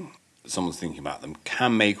knowing that someone's thinking about them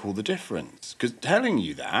can make all the difference. Because telling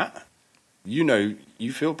you that you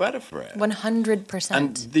feel better for it. 100%.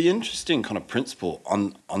 And the interesting kind of principle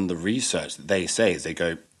on the research that they say is they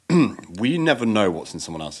go, we never know what's in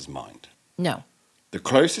someone else's mind. No. The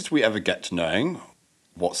closest we ever get to knowing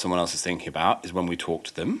what someone else is thinking about is when we talk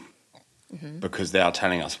to them, because they are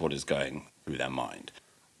telling us what is going through their mind.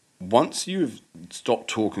 Once you've stopped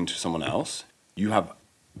talking to someone else, you have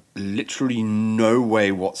literally no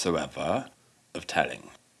way whatsoever of telling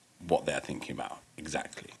what they're thinking about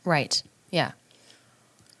exactly. Right. Yeah.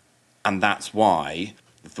 And that's why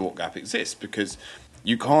the thought gap exists, because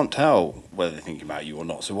you can't tell whether they're thinking about you or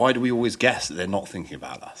not. So why do we always guess that they're not thinking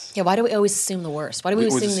about us? Yeah, why do we always assume the worst? Why do we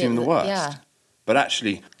always assume the worst? Yeah. But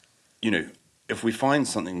actually, if we find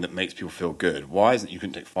something that makes people feel good, why is it you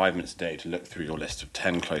can take 5 minutes a day to look through your list of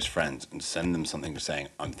 10 close friends and send them something saying,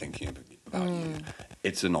 I'm thinking about you?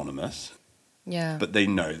 It's anonymous. Yeah. But they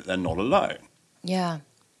know that they're not alone. Yeah.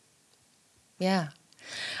 Yeah.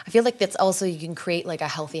 I feel like that's also, you can create like a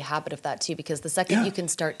healthy habit of that too, because the second you can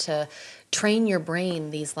start to train your brain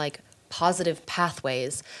these like positive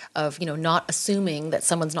pathways of, not assuming that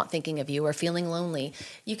someone's not thinking of you or feeling lonely,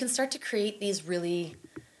 you can start to create these really,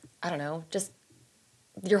 I don't know, just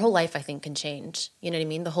your whole life, I think, can change. You know what I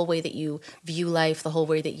mean? The whole way that you view life, the whole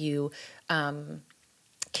way that you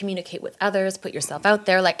communicate with others, put yourself out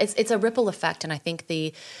there. Like it's a ripple effect, and I think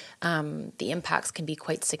the impacts can be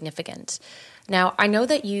quite significant. Now, I know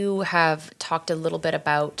that you have talked a little bit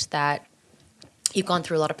about that. You've gone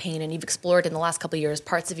through a lot of pain, and you've explored in the last couple of years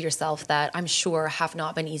parts of yourself that I'm sure have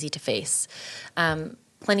not been easy to face.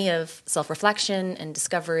 Plenty of self-reflection and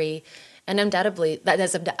discovery, and that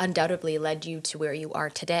has undoubtedly led you to where you are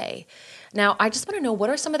today. Now, I just want to know, what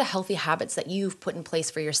are some of the healthy habits that you've put in place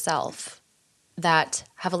for yourself that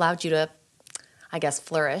have allowed you to, I guess,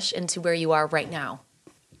 flourish into where you are right now?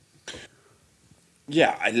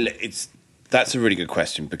 Yeah, that's a really good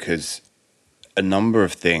question, because a number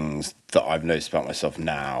of things that I've noticed about myself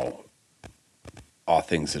now are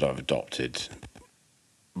things that I've adopted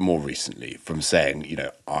more recently, from saying,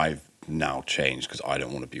 I've now changed because I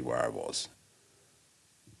don't want to be where I was.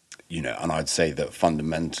 And I'd say that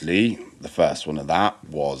fundamentally, the first one of that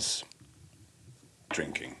was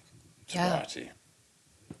drinking, sobriety. Yeah.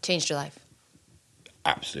 Changed your life.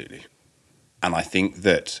 Absolutely. And I think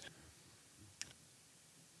that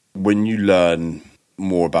when you learn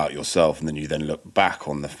more about yourself and then you then look back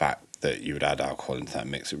on the fact that you would add alcohol into that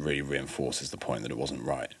mix, it really reinforces the point that it wasn't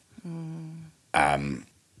right.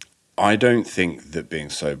 I don't think that being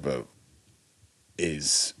sober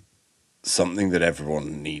is something that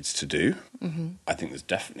everyone needs to do. I think there's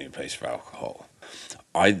definitely a place for alcohol.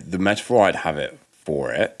 The metaphor I'd have it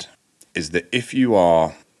for it is that if you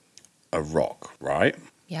are a rock, right?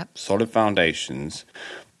 Yep. Solid foundations,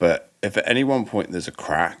 but if at any one point there's a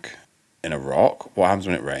crack in a rock, what happens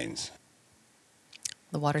when it rains?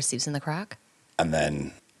 The water seeps in the crack. And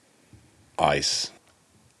then ice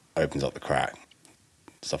opens up the crack,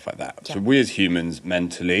 stuff like that. Yeah. So we as humans,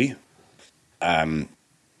 mentally,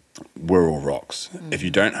 we're all rocks. If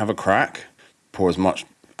you don't have a crack, pour as much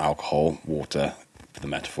alcohol, water, for the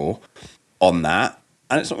metaphor, on that,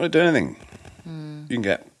 and it's not going to do anything. You can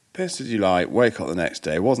get pissed as you like, wake up the next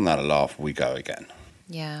day, wasn't that a laugh, we go again.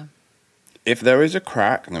 Yeah. If there is a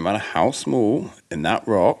crack, no matter how small, in that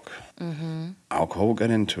rock, alcohol will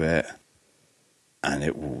get into it and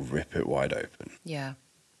it will rip it wide open. Yeah.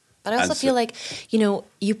 But I also feel like,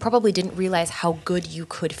 you probably didn't realize how good you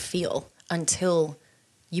could feel until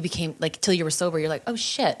you became, till you were sober. You're like, oh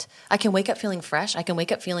shit, I can wake up feeling fresh. I can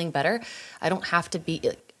wake up feeling better. I don't have to be,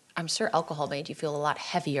 I'm sure alcohol made you feel a lot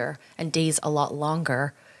heavier and days a lot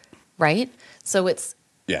longer, right? So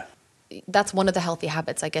that's one of the healthy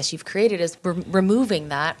habits I guess you've created, is removing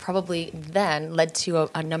that probably then led to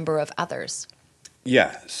a number of others.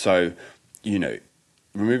 Yeah. So,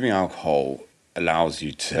 removing alcohol allows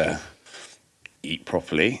you to eat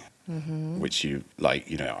properly, which I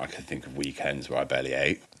can think of weekends where I barely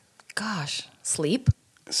ate. Gosh, sleep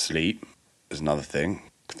is another thing.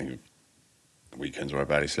 I think of weekends where I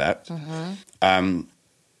barely slept.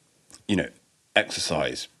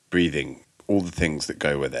 Exercise, breathing, all the things that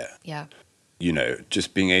go with it. Yeah.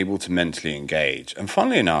 Just being able to mentally engage. And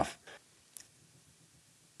funnily enough,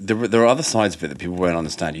 there are other sides of it that people won't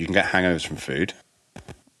understand. You can get hangovers from food.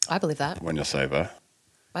 I believe that. When you're sober.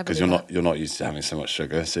 Because you're not used to having so much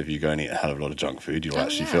sugar. So if you go and eat a hell of a lot of junk food, you'll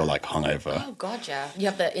actually feel like hungover. Oh, God, yeah. You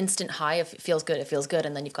have the instant high of it feels good,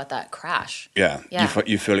 and then you've got that crash. Yeah.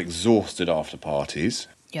 You feel exhausted after parties.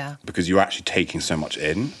 Yeah. Because you're actually taking so much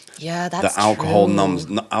in. Yeah, that's true. Alcohol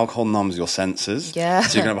numbs your senses. Yeah.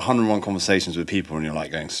 So you can have 101 conversations with people and you're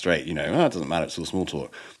like going straight, it doesn't matter, it's all small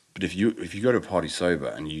talk. But if you go to a party sober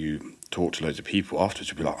and you talk to loads of people afterwards,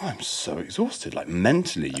 you'll be like, oh, I'm so exhausted. Like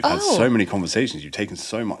mentally, you've had so many conversations, you've taken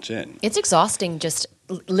so much in. It's exhausting. Just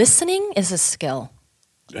listening is a skill.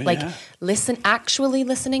 Like actually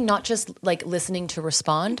listening, not just like listening to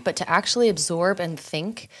respond, but to actually absorb and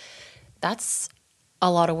think. That's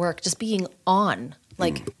a lot of work. Just being on,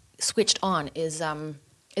 like switched on is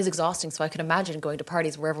exhausting. So I can imagine going to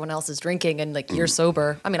parties where everyone else is drinking and like you're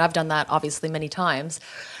sober. I mean, I've done that obviously many times.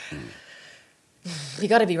 You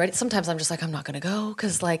got to be ready. Sometimes I'm just like, I'm not going to go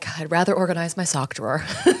because like I'd rather organize my sock drawer.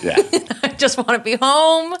 Yeah. I just want to be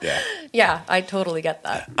home. Yeah. Yeah, I totally get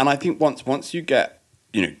that. And I think once you get,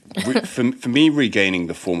 for me, regaining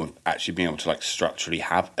the form of actually being able to like structurally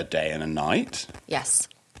have a day and a night. Yes.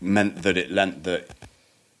 Meant that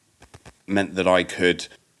I could,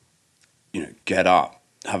 get up,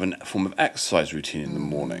 have a form of exercise routine in the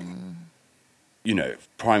morning.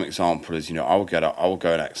 Prime example is, I will get up, I will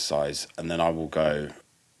go and exercise, and then I will go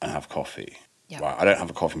and have coffee. Yep. Right? I don't have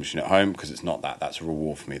a coffee machine at home because it's not that. That's a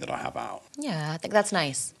reward for me that I have out. Yeah, I think that's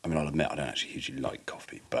nice. I mean, I'll admit I don't actually hugely like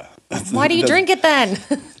coffee, but why do you drink it then?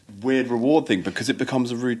 Weird reward thing because it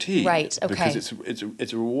becomes a routine. Right. Okay. Because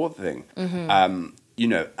it's a reward thing. Mm-hmm.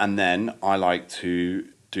 And then I like to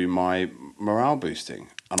do my morale boosting,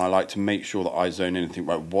 and I like to make sure that I zone in and think,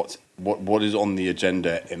 right, what is on the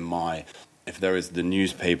agenda if there is the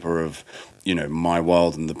newspaper of, my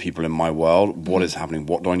world and the people in my world, what is happening?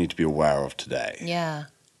 What do I need to be aware of today? Yeah.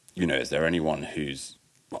 Is there anyone whose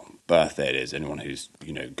birthday it is, anyone who's,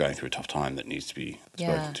 going through a tough time that needs to be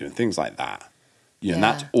spoken to and things like that. And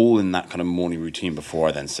that's all in that kind of morning routine before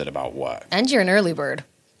I then set about work. And you're an early bird.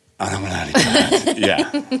 And I'm an early bird.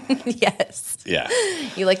 Yeah. Yes. Yeah.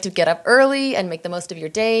 You like to get up early and make the most of your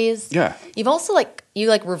days. Yeah. You've also you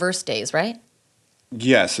like reverse days, right?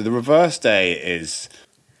 Yeah. So the reverse day is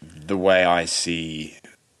the way I see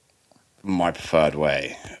my preferred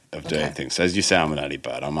way of doing things. So as you say, I'm an early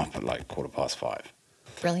bird. I'm up at 5:15.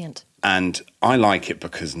 Brilliant. And I like it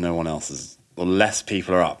because no one else is, or less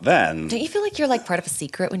people are up then. Don't you feel like you're part of a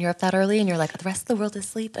secret when you're up that early and you're like, the rest of the world is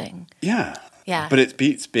sleeping? Yeah. Yeah. But it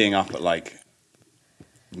beats being up at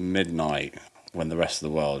midnight when the rest of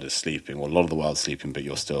the world is sleeping. Well, a lot of the world's sleeping, but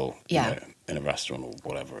you're still in a restaurant or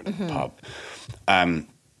whatever, in a pub.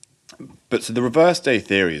 But so the reverse day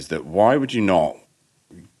theory is that why would you not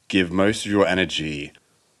give most of your energy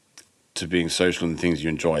to being social and the things you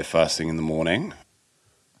enjoy first thing in the morning?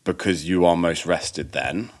 Because you are most rested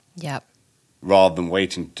then. Yep. Rather than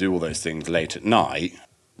waiting to do all those things late at night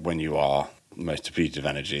when you are most depleted of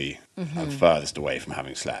energy and furthest away from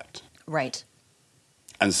having slept. Right.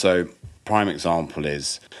 And so prime example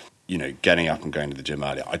is, getting up and going to the gym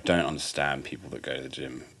earlier. I don't understand people that go to the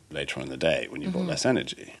gym later on in the day when you've got less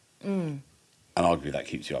energy. And arguably that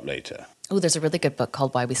keeps you up later. Oh, there's a really good book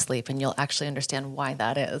called Why We Sleep, and you'll actually understand why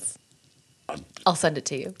that is. I'll send it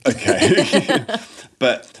to you. Okay.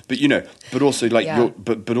 but also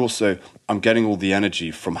but also I'm getting all the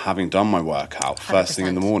energy from having done my workout 100%. First thing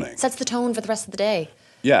in the morning. Sets the tone for the rest of the day.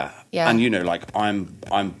 Yeah. Yeah. And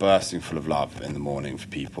I'm bursting full of love in the morning for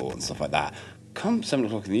people and stuff like that. Come 7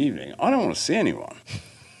 o'clock in the evening, I don't want to see anyone.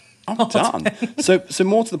 I'm done. So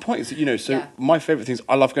more to the point is that, my favourite things,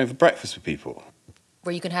 I love going for breakfast with people.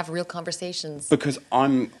 Where you can have real conversations. Because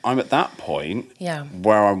I'm at that point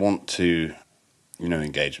where I want to,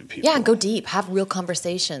 engage with people. Yeah, and go deep. Have real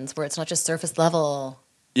conversations where it's not just surface level.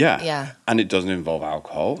 Yeah. Yeah. And it doesn't involve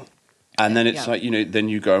alcohol. And then it's then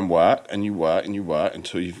you go and work and you work and you work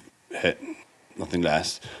until you've hit nothing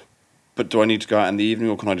less. But do I need to go out in the evening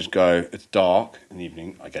or can I just go, it's dark in the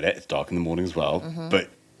evening. I get it. It's dark in the morning as well. But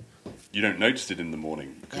you don't notice it in the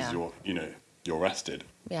morning because you're rested.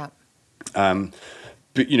 Yeah.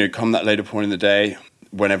 But, come that later point in the day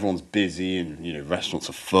when everyone's busy and, restaurants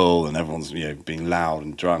are full and everyone's, being loud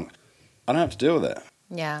and drunk, I don't have to deal with it.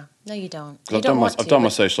 Yeah. No, you don't. I've done my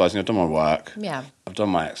socialising, I've done my work. Yeah. I've done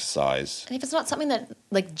my exercise. And if it's not something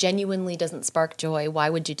that genuinely doesn't spark joy, why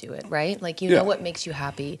would you do it, right? Know what makes you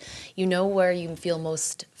happy. You know where you feel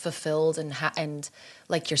most fulfilled and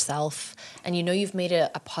like yourself. And you've made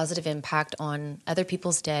a positive impact on other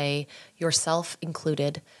people's day, yourself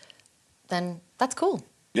included. Then that's cool.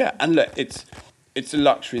 Yeah, and look, it's a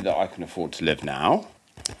luxury that I can afford to live now.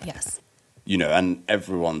 Yes. And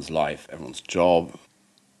everyone's life, everyone's job,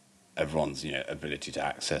 everyone's ability to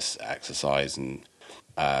access exercise and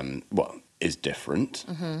is different.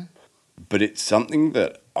 But it's something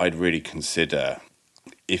that I'd really consider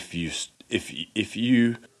if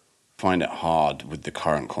you find it hard with the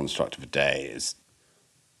current construct of a day is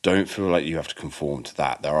don't feel like you have to conform to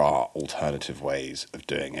that. There are alternative ways of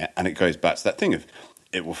doing it. And it goes back to that thing of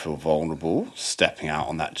it will feel vulnerable stepping out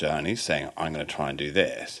on that journey, saying, I'm going to try and do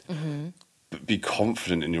this. But be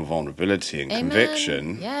confident in your vulnerability and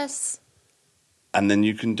conviction. Yes. And then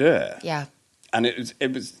you can do it. Yeah. And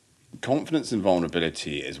it was confidence and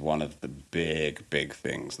vulnerability is one of the big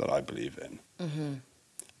things that I believe in.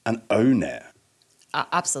 And own it.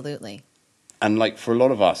 Absolutely. And like for a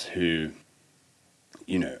lot of us who,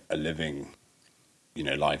 you know, are living, you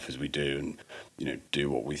know, life as we do and, you know, do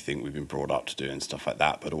what we think we've been brought up to do and stuff like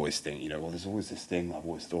that, but always think, you know, well, there's always this thing I've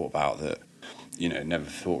always thought about that, you know, never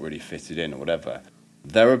thought really fitted in or whatever.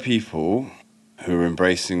 There are people who are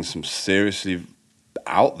embracing some seriously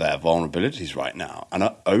out there vulnerabilities right now and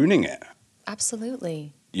are owning it.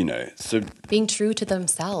 Absolutely. You know, so being true to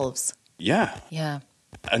themselves. Yeah. Yeah.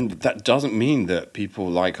 And that doesn't mean that people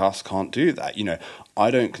like us can't do that. You know,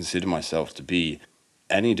 I don't consider myself to be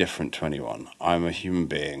any different to anyone. I'm a human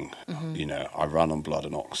being. You know, I run on blood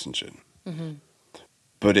and oxygen.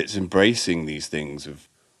 But it's embracing these things of,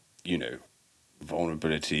 you know,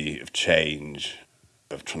 vulnerability, of change,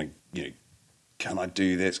 of trying to, you know, can I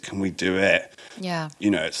do this? Can we do it? Yeah.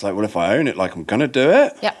 You know, it's like, well, if I own it like I'm going to do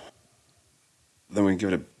it, yeah, then we can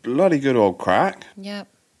give it a bloody good old crack. Yeah.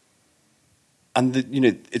 And, you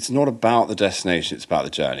know, it's not about the destination, it's about the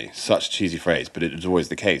journey. Such a cheesy phrase, but it is always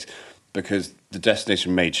the case. Because the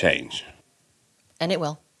destination may change. And it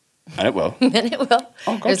will. And it will. And it will.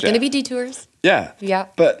 Oh, God, There's going to be detours. Yeah. Yeah.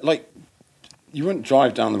 But, like, you wouldn't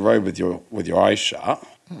drive down the road with your eyes shut.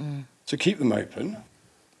 So keep them open.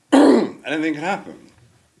 Anything can happen.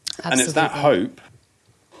 Absolutely. And it's that hope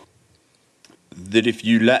that if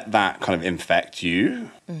you let that kind of infect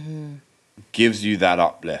you, gives you that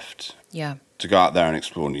uplift. Yeah. To go out there and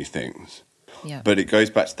explore new things. Yeah. But it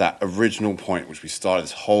goes back to that original point, which we started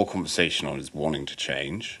this whole conversation on, is wanting to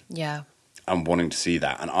change. Yeah. And wanting to see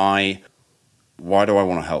that. And why do I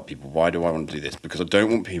want to help people? Why do I want to do this? Because I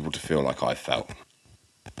don't want people to feel like I felt.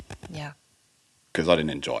 Yeah. Because I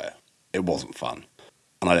didn't enjoy it. It wasn't fun.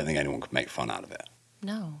 And I don't think anyone could make fun out of it.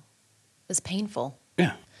 No. It's painful.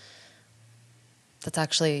 Yeah. That's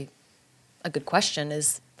actually a good question.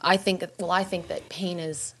 I think that pain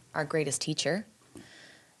is our greatest teacher.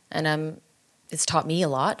 And it's taught me a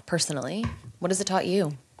lot personally. What has it taught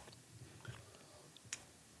you?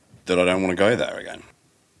 That I don't want to go there again.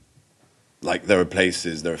 Like, there are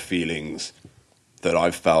places, there are feelings that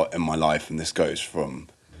I've felt in my life, and this goes from,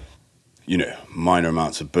 you know, minor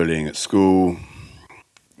amounts of bullying at school,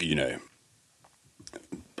 you know,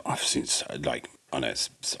 I've seen, like, I know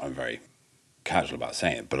I'm very casual about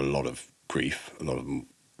saying it, but a lot of grief, a lot of, you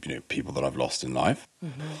know, people that I've lost in life.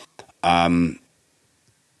 And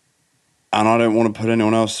I don't want to put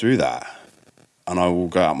anyone else through that. And I will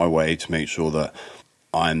go out my way to make sure that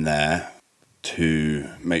I'm there, to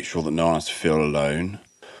make sure that no one has to feel alone,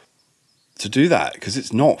 to do that, because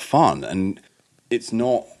it's not fun. And it's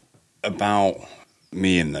not about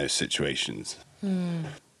me in those situations.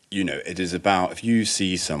 You know, it is about, if you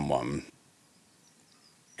see someone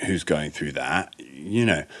who's going through that, you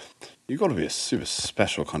know, you've got to be a super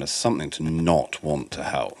special kind of something to not want to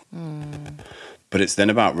help. But it's then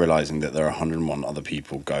about realizing that there are 101 other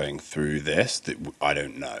people going through this that I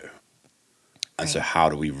don't know. And so how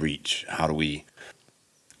do we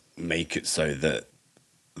make it so that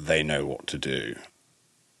they know what to do,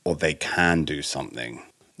 or they can do something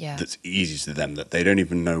that's easy to them, that they don't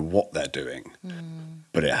even know what they're doing,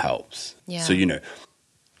 but it helps. Yeah. So, you know,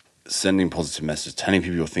 sending positive messages, telling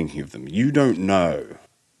people you're thinking of them. You don't know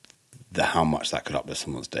how much that could uplift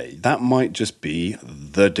someone's day. That might just be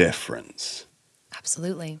the difference.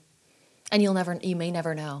 Absolutely. And you may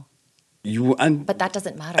never know. But that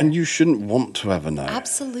doesn't matter. And you shouldn't want to ever know.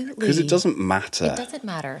 Absolutely. Because it doesn't matter. It doesn't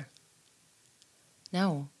matter.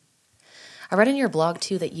 No. I read in your blog,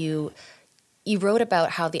 too, that you wrote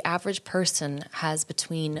about how the average person has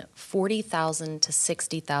between 40,000 to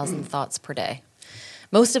 60,000 thoughts per day,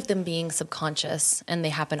 most of them being subconscious, and they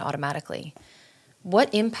happen automatically.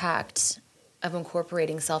 What impact of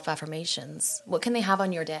incorporating self-affirmations, what can they have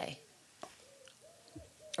on your day?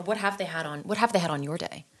 Or what have they had on your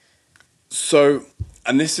day? So,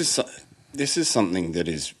 and this is something that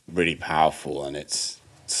is really powerful, and it's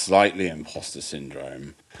slightly imposter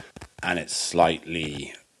syndrome, and it's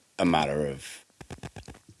slightly a matter of,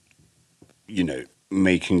 you know,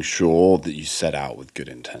 making sure that you set out with good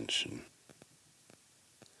intention.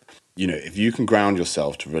 You know, if you can ground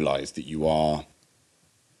yourself to realize that you are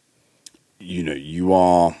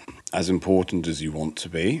as important as you want to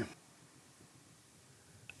be,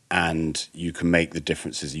 and you can make the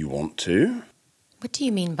differences you want to. What do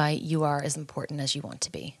you mean by you are as important as you want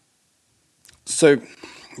to be? So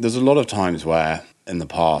there's a lot of times where in the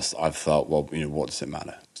past, I've thought, well, what does it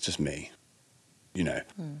matter? It's just me.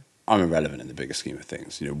 I'm irrelevant in the bigger scheme of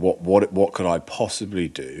things. What could I possibly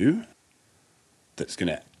do that's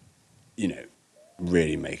going to,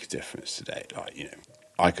 really make a difference today? Like,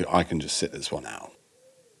 I can just sit this one out.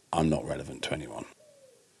 I'm not relevant to anyone.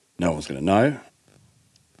 No one's going to know.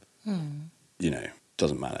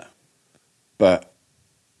 Doesn't matter. But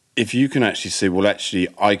if you can actually say, well, actually,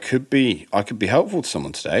 I could be helpful to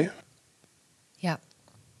someone today. Yeah.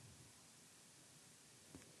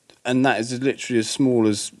 And that is literally as small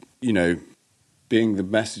as, being the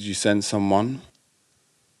message you send someone.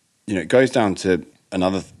 It goes down to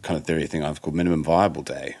another kind of theory thing I've called minimum viable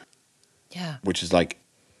day. Yeah. Which is like,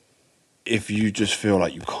 if you just feel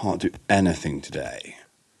like you can't do anything today,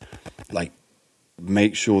 like,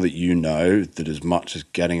 make sure that you know that as much as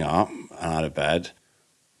getting up and out of bed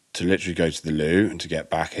to literally go to the loo and to get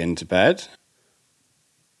back into bed,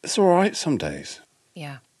 it's all right some days.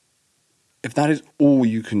 Yeah. If that is all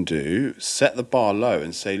you can do, set the bar low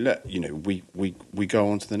and say, look, we go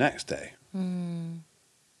on to the next day.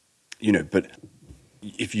 But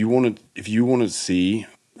if you want to see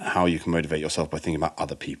how you can motivate yourself by thinking about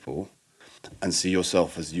other people and see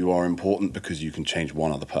yourself as you are important because you can change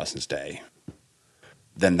one other person's day,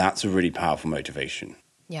 then that's a really powerful motivation.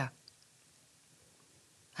 Yeah.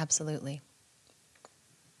 Absolutely.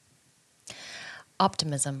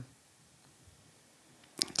 Optimism.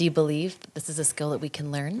 Do you believe this is a skill that we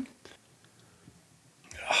can learn?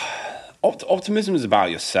 Optimism is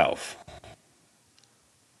about yourself,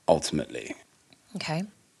 ultimately. Okay.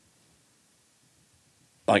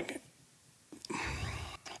 Like,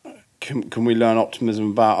 can we learn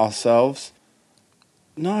optimism about ourselves?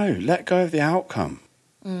 No, let go of the outcome.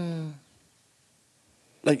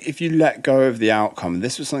 Like, if you let go of the outcome,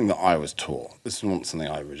 this was something that I was taught. This was not something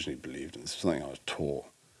I originally believed in. This was something I was taught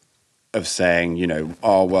of saying,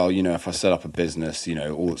 if I set up a business,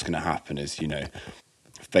 all that's going to happen is,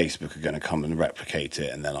 Facebook are going to come and replicate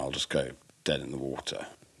it, and then I'll just go dead in the water.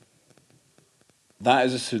 That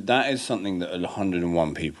is something that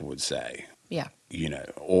 101 people would say. Yeah.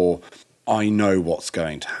 Or I know what's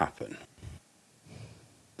going to happen.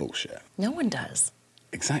 Bullshit. No one does.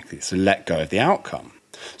 Exactly. So let go of the outcome.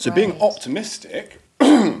 So Right. being optimistic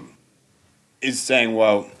is saying,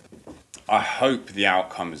 well, I hope the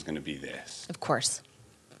outcome is going to be this. Of course.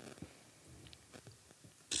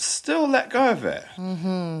 Still let go of it.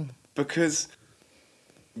 Mm-hmm. Because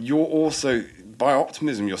you're also, by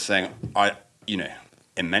optimism, you're saying,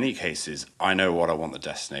 in many cases, I know what I want the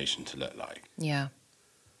destination to look like. Yeah.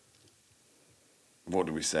 What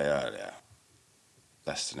did we say earlier?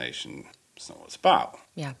 Destination is not what it's about.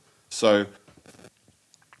 Yeah. So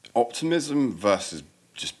optimism versus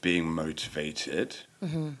just being motivated.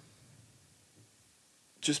 Mm-hmm.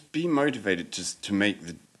 Just be motivated just to make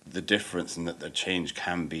the difference and that the change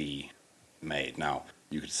can be made. Now,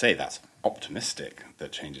 you could say that's optimistic,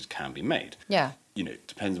 that changes can be made. Yeah. It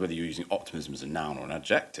depends whether you're using optimism as a noun or an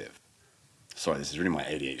adjective. Sorry, this is really my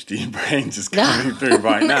ADHD brain just coming through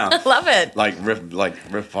right now. Love it. Like rip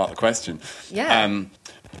apart the question. Yeah.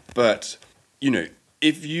 But,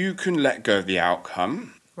 if you can let go of the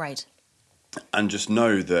outcome. Right. And just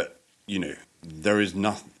know that, there is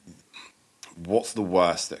nothing. What's the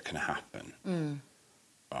worst that can happen?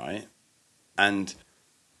 Right? And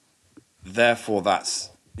therefore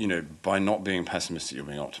that's, by not being pessimistic, you're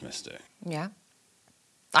being optimistic. Yeah.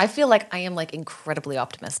 I feel like I am incredibly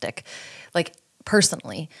optimistic.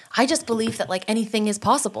 Personally, I just believe that anything is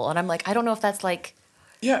possible. And I'm I don't know if that's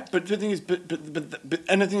Yeah, but the thing is, but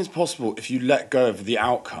anything is possible if you let go of the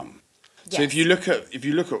outcome. Yes. So if you look at,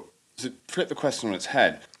 so flip the question on its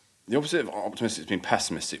head, the opposite of optimistic is being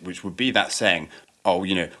pessimistic, which would be that saying, oh,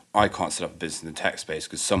 I can't set up a business in the tech space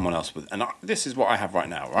because someone else would, and this is what I have right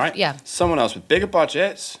now, right? Yeah. Someone else with bigger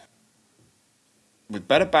budgets, with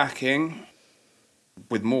better backing,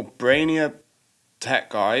 with more brainier tech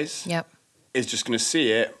guys, Yep. is just going to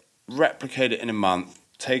see it, replicate it in a month,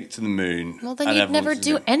 take it to the moon. Well, then you'd never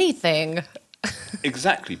do anything.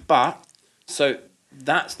 Exactly. But, so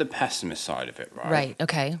that's the pessimist side of it, right? Right.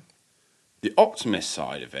 Okay. The optimist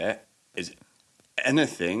side of it is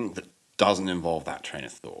anything that doesn't involve that train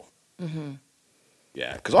of thought. Mm-hmm.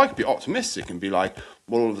 Yeah, because I could be optimistic and be like,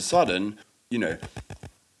 well, all of a sudden,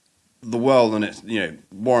 the world and it's,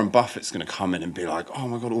 Warren Buffett's going to come in and be like, oh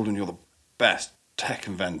my God, Alden, you're the best tech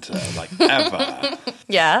inventor ever.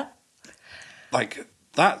 Yeah.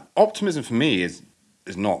 That optimism for me is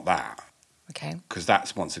not that. Okay. Because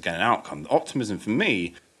that's, once again, an outcome. The optimism for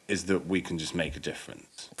me is that we can just make a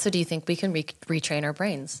difference. So do you think we can retrain our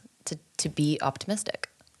brains to be optimistic?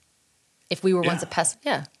 If we were once a pessimist,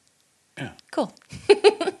 yeah. Yeah. Cool.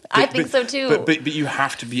 I think so too. But you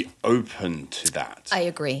have to be open to that. I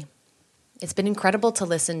agree. It's been incredible to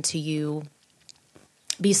listen to you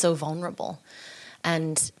be so vulnerable.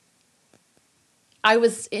 And I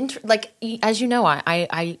was, as you know,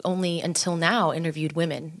 I only until now interviewed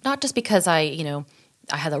women, not just because I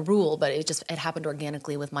had a rule, but it happened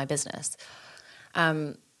organically with my business.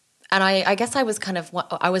 And I guess I was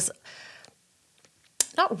I was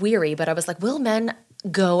not weary, but I was like, will men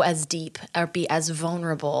go as deep or be as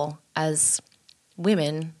vulnerable as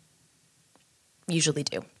women usually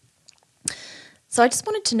do? So I just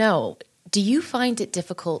wanted to know, do you find it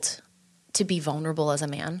difficult to be vulnerable as a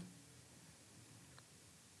man?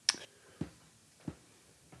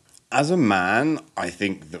 As a man, I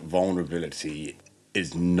think that vulnerability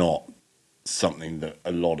is not something that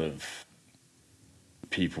a lot of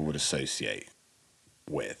people would associate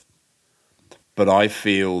with. But I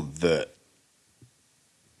feel that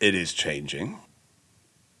it is changing,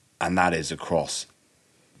 and that is across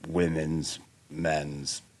women's,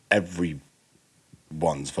 men's, everyone's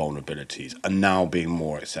vulnerabilities are now being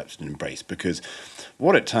more accepted and embraced. Because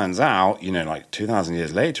what it turns out, 2,000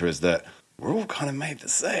 years later, is that we're all kind of made the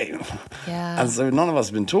same. Yeah. And so none of us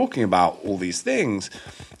have been talking about all these things.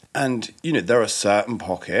 And, there are certain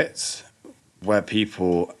pockets where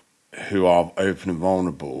people who are open and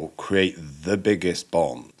vulnerable create the biggest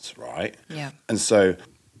bonds, right? Yeah. And so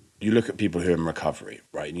you look at people who are in recovery,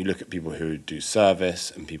 right? And you look at people who do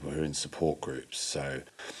service and people who are in support groups. So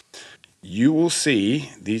you will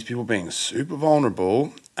see these people being super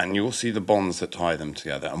vulnerable, and you will see the bonds that tie them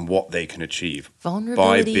together and what they can achieve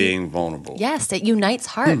by being vulnerable. Yes, it unites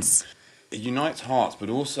hearts. It unites hearts, but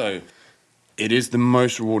also it is the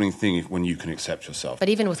most rewarding thing when you can accept yourself. But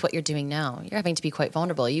even with what you're doing now, you're having to be quite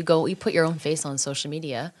vulnerable. You put your own face on social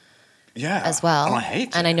media, as well. And I hate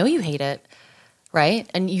it. And I know you hate it, right?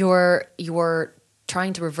 And you're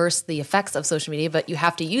trying to reverse the effects of social media, but you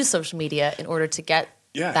have to use social media in order to get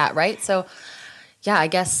that, right? So, I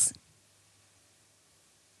guess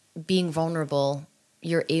being vulnerable,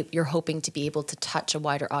 you're hoping to be able to touch a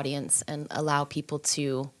wider audience and allow people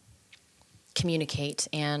to communicate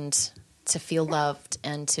and to feel loved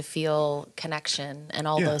and to feel connection and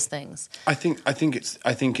all those things. I think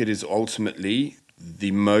it is ultimately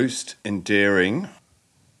the most endearing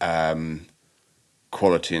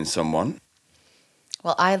quality in someone.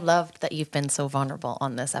 Well, I loved that you've been so vulnerable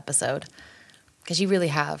on this episode, because you really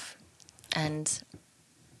have. And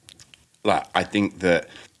I think that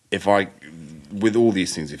with all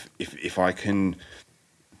these things, if I can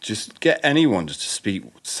just get anyone just to speak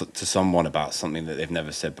to someone about something that they've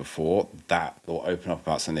never said before, or open up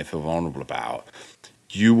about something they feel vulnerable about,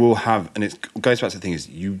 you will have, and it goes back to the thing is,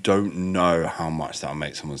 you don't know how much that'll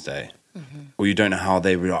make someone's day. Mm-hmm. Or you don't know how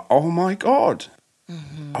they will be like, oh my God,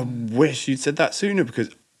 mm-hmm. I wish you'd said that sooner, because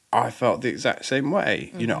I felt the exact same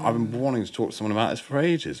way. Mm-hmm. I've been wanting to talk to someone about this for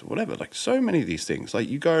ages, or whatever. Like, so many of these things. Like,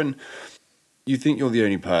 you go and you think you're the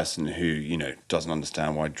only person who, doesn't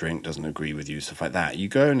understand why drink doesn't agree with you, stuff like that. You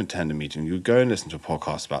go and attend a meeting, you go and listen to a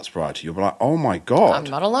podcast about sobriety, you'll be like, oh my God.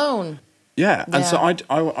 I'm not alone. Yeah. And so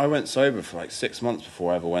I went sober for like 6 months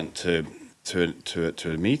before I ever went to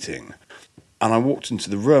a meeting. And I walked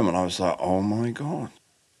into the room and I was like, oh my God.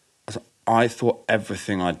 I thought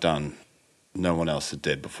everything I'd done, no one else had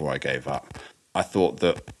did before I gave up. I thought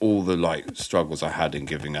that all the struggles I had in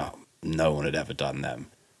giving up, no one had ever done them.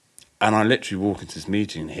 And I literally walk into this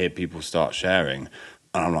meeting and hear people start sharing,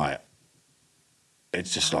 and I'm like,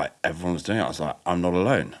 it's just like everyone's doing it. I was like, I'm not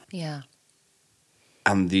alone. Yeah.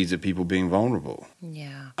 And these are people being vulnerable.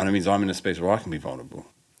 Yeah. And it means I'm in a space where I can be vulnerable.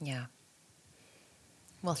 Yeah.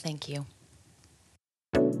 Well, thank you.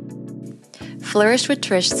 Flourish with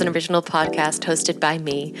Trish is an original podcast hosted by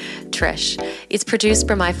me, Trish. It's produced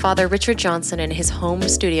by my father, Richard Johnson, in his home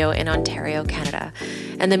studio in Ontario, Canada.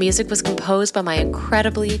 And the music was composed by my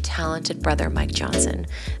incredibly talented brother, Mike Johnson.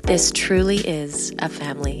 This truly is a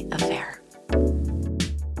family affair.